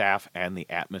both the staff and the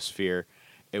atmosphere.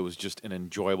 It was just an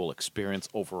enjoyable experience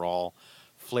overall.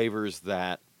 Flavors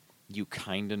that you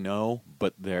kind of know,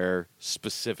 but they're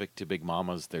specific to Big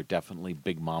Mama's. They're definitely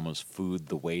Big Mama's food,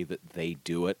 the way that they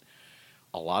do it.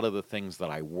 A lot of the things that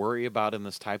I worry about in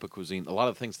this type of cuisine, a lot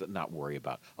of things that not worry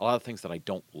about, a lot of things that I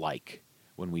don't like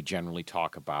when we generally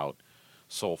talk about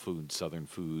soul food, southern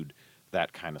food,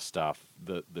 that kind of stuff.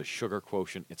 The sugar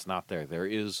quotient, it's not there. There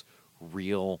is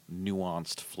real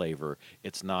nuanced flavor.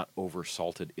 It's not over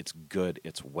salted. It's good.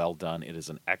 It's well done. It is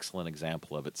an excellent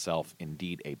example of itself.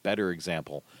 Indeed, a better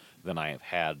example than I have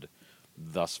had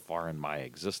thus far in my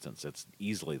existence. It's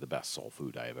easily the best soul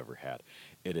food I have ever had.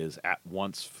 It is at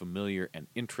once familiar and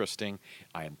interesting.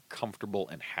 I am comfortable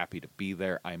and happy to be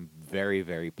there. I'm very,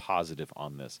 very positive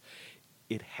on this.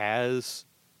 It has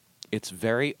its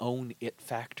very own it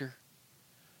factor,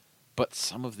 but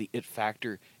some of the it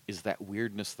factor is that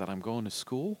weirdness that I'm going to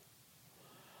school.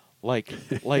 Like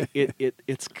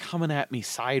it's coming at me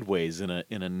sideways in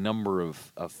a number of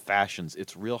fashions.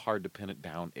 It's real hard to pin it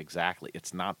down exactly.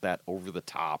 It's not that over the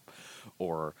top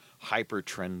or hyper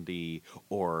trendy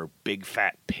or big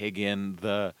fat pig in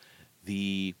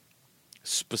the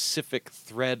specific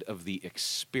thread of the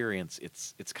experience.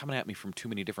 It's coming at me from too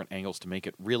many different angles to make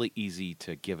it really easy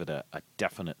to give it a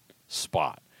definite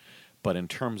spot. But in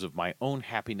terms of my own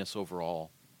happiness overall,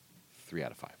 3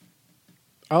 out of 5.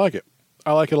 I like it.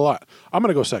 I like it a lot. I'm going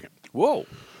to go second Whoa.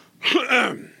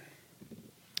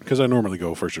 because I normally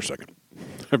go first or second.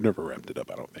 I've never wrapped it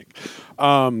up, I don't think.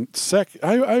 I'm TJ.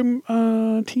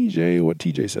 What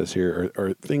TJ says here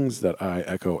are things that I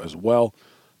echo as well.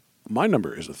 My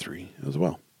number is a 3 as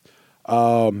well.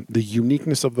 The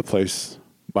uniqueness of the place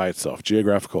by itself,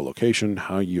 geographical location,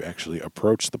 how you actually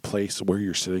approach the place where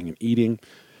you're sitting and eating.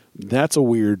 That's a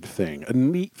weird thing, a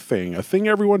neat thing, a thing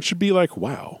everyone should be like,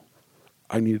 wow,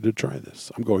 I needed to try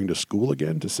this. I'm going to school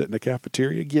again to sit in a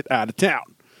cafeteria, get out of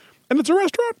town. And it's a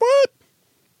restaurant? What?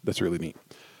 That's really neat.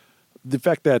 The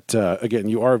fact that, again,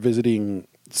 you are visiting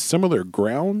similar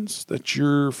grounds that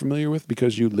you're familiar with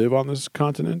because you live on this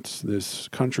continent, this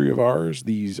country of ours,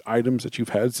 these items that you've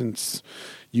had since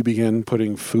you began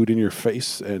putting food in your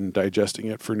face and digesting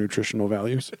it for nutritional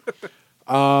values.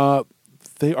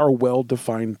 They are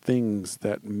well-defined things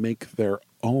that make their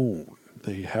own.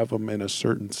 They have them in a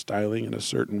certain styling, in a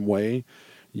certain way.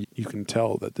 You can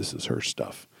tell that this is her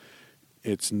stuff.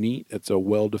 It's neat. It's a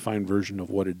well-defined version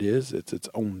of what it is. It's its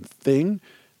own thing.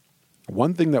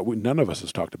 One thing that none of us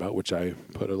has talked about, which I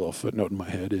put a little footnote in my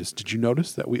head, is did you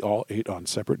notice that we all ate on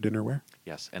separate dinnerware?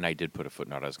 Yes, and I did put a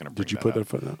footnote. I was going to bring Did you that put up. that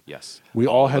footnote? Yes. We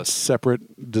all of had us.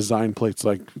 separate design plates.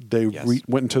 Like they Yes.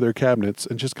 went into their cabinets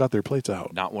and just got their plates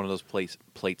out. Not one of those plates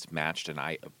matched, and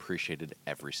I appreciated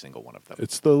every single one of them.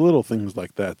 It's the little things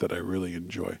like that that I really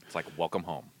enjoy. It's like welcome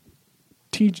home.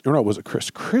 Or no, was it Chris?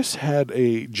 Chris had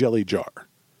a jelly jar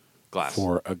Glass.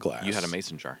 for a glass. You had a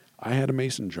mason jar. I had a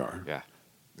mason jar. Yeah.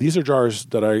 These are jars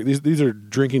that these are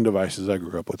drinking devices I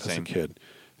grew up with as a Same. kid.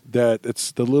 That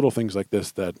it's the little things like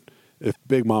this that if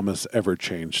Big Mama's ever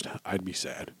changed, I'd be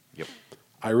sad. Yep.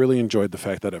 I really enjoyed the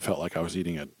fact that it felt like I was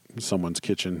eating at someone's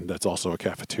kitchen that's also a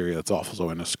cafeteria that's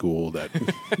also in a school that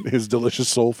is delicious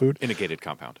soul food. In a gated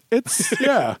compound. It's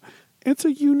it's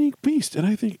a unique beast, and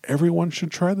I think everyone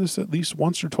should try this at least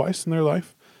once or twice in their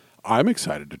life. I'm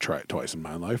excited to try it twice in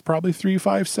my life. Probably 3,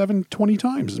 5, 7, 20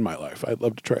 times in my life. I'd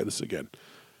love to try this again.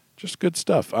 Just good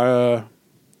stuff. I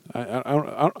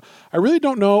really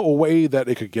don't know a way that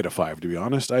it could get a 5, to be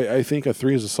honest. I think a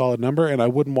 3 is a solid number, and I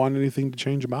wouldn't want anything to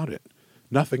change about it.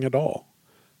 Nothing at all.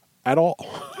 At all.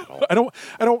 I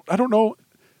don't know.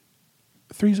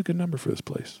 3 is a good number for this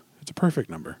place. It's a perfect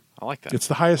number. I like that. It's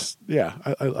the highest. Yeah.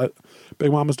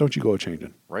 Big Mamas, don't you go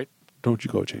changing. Right? Don't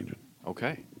you go changing.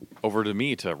 Okay. Over to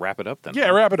me to wrap it up then. Yeah,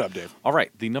 wrap it up, Dave. All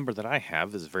right. The number that I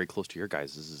have is very close to your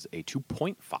guys'. This is a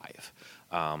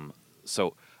 2.5.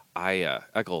 So I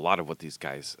echo a lot of what these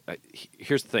guys.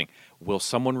 Here's the thing: will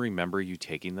someone remember you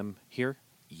taking them here?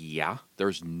 Yeah,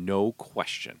 there's no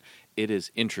question. It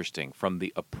is interesting from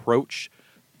the approach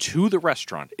to the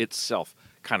restaurant itself.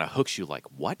 Kind of hooks you like,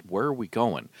 what? Where are we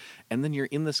going? And then you're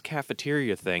in this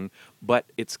cafeteria thing, but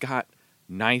it's got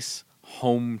nice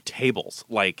home tables.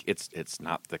 Like it's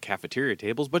not the cafeteria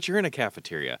tables, but you're in a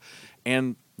cafeteria,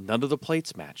 and none of the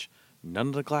plates match, none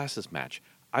of the glasses match.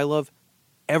 I love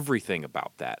everything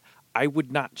about that. I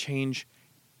would not change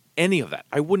any of that.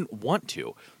 I wouldn't want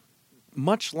to.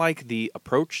 Much like the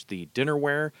approach, the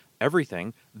dinnerware,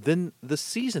 everything, then the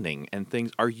seasoning and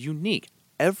things are unique.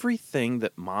 Everything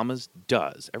that Mama's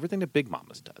does, everything that Big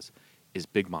Mama's does, is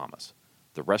Big Mama's.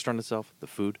 The restaurant itself, the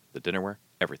food, the dinnerware,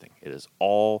 everything. It is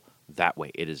all that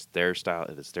way. It is their style,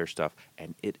 it is their stuff,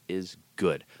 and it is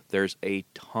good. There's a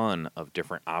ton of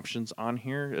different options on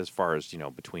here as far as,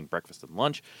 between breakfast and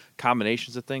lunch,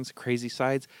 combinations of things, crazy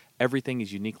sides. Everything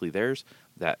is uniquely theirs.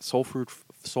 That soul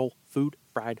food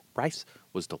fried rice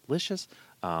was delicious.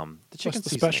 The chicken Plus the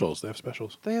seasoning. specials. They have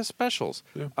specials. They have specials.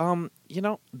 Yeah.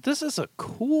 This is a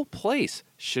cool place.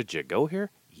 Should you go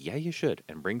here? Yeah, you should.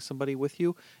 And bring somebody with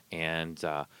you. And,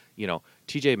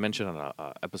 TJ mentioned on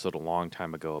an episode a long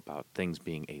time ago about things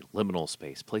being a liminal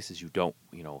space, places you don't,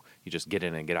 you just get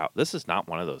in and get out. This is not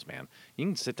one of those, man. You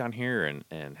can sit down here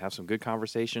and have some good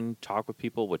conversation, talk with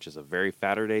people, which is a very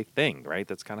Saturday thing, right?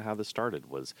 That's kind of how this started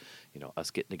was,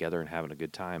 us getting together and having a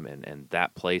good time. And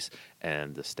that place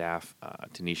and the staff,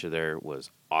 Tanisha there was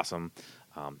awesome.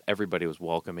 Everybody was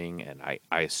welcoming, and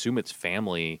I assume it's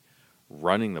family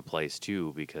running the place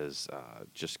too, because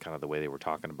just kind of the way they were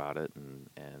talking about it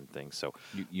and things. So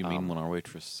You mean when our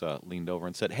waitress leaned over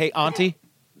and said, "Hey, Auntie"?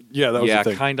 Yeah, that was the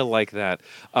thing. kind of like that.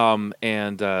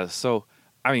 So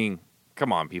I mean,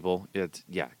 come on, people.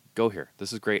 Go here.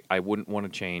 This is great. I wouldn't want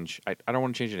to change. I don't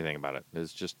want to change anything about it.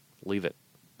 It's just leave it.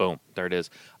 Boom. There it is.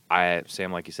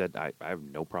 Sam, like you said, I have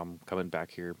no problem coming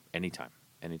back here anytime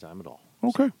at all.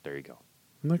 Okay. So, there you go.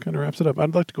 And that kind of wraps it up.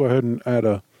 I'd like to go ahead and add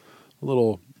a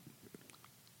little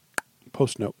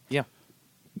post note. Yeah.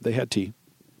 They had tea.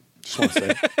 Just want to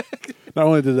say. Not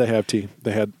only did they have tea,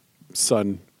 they had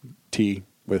Sun tea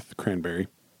with cranberry,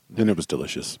 and it was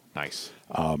delicious. Nice.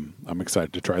 I'm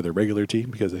excited to try their regular tea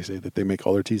because they say that they make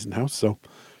all their teas in house. So,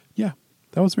 yeah,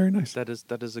 that was very nice. That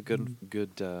is a good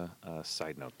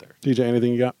side note there. DJ,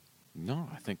 anything you got? No,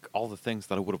 I think all the things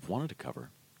that I would have wanted to cover,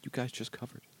 you guys just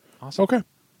covered. Awesome. Okay.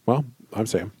 Well, I'm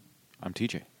Sam. I'm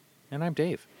TJ. And I'm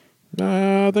Dave.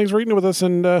 Thanks for eating with us,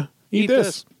 and eat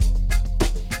this.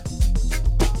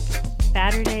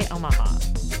 Saturday Omaha.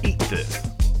 Eat this.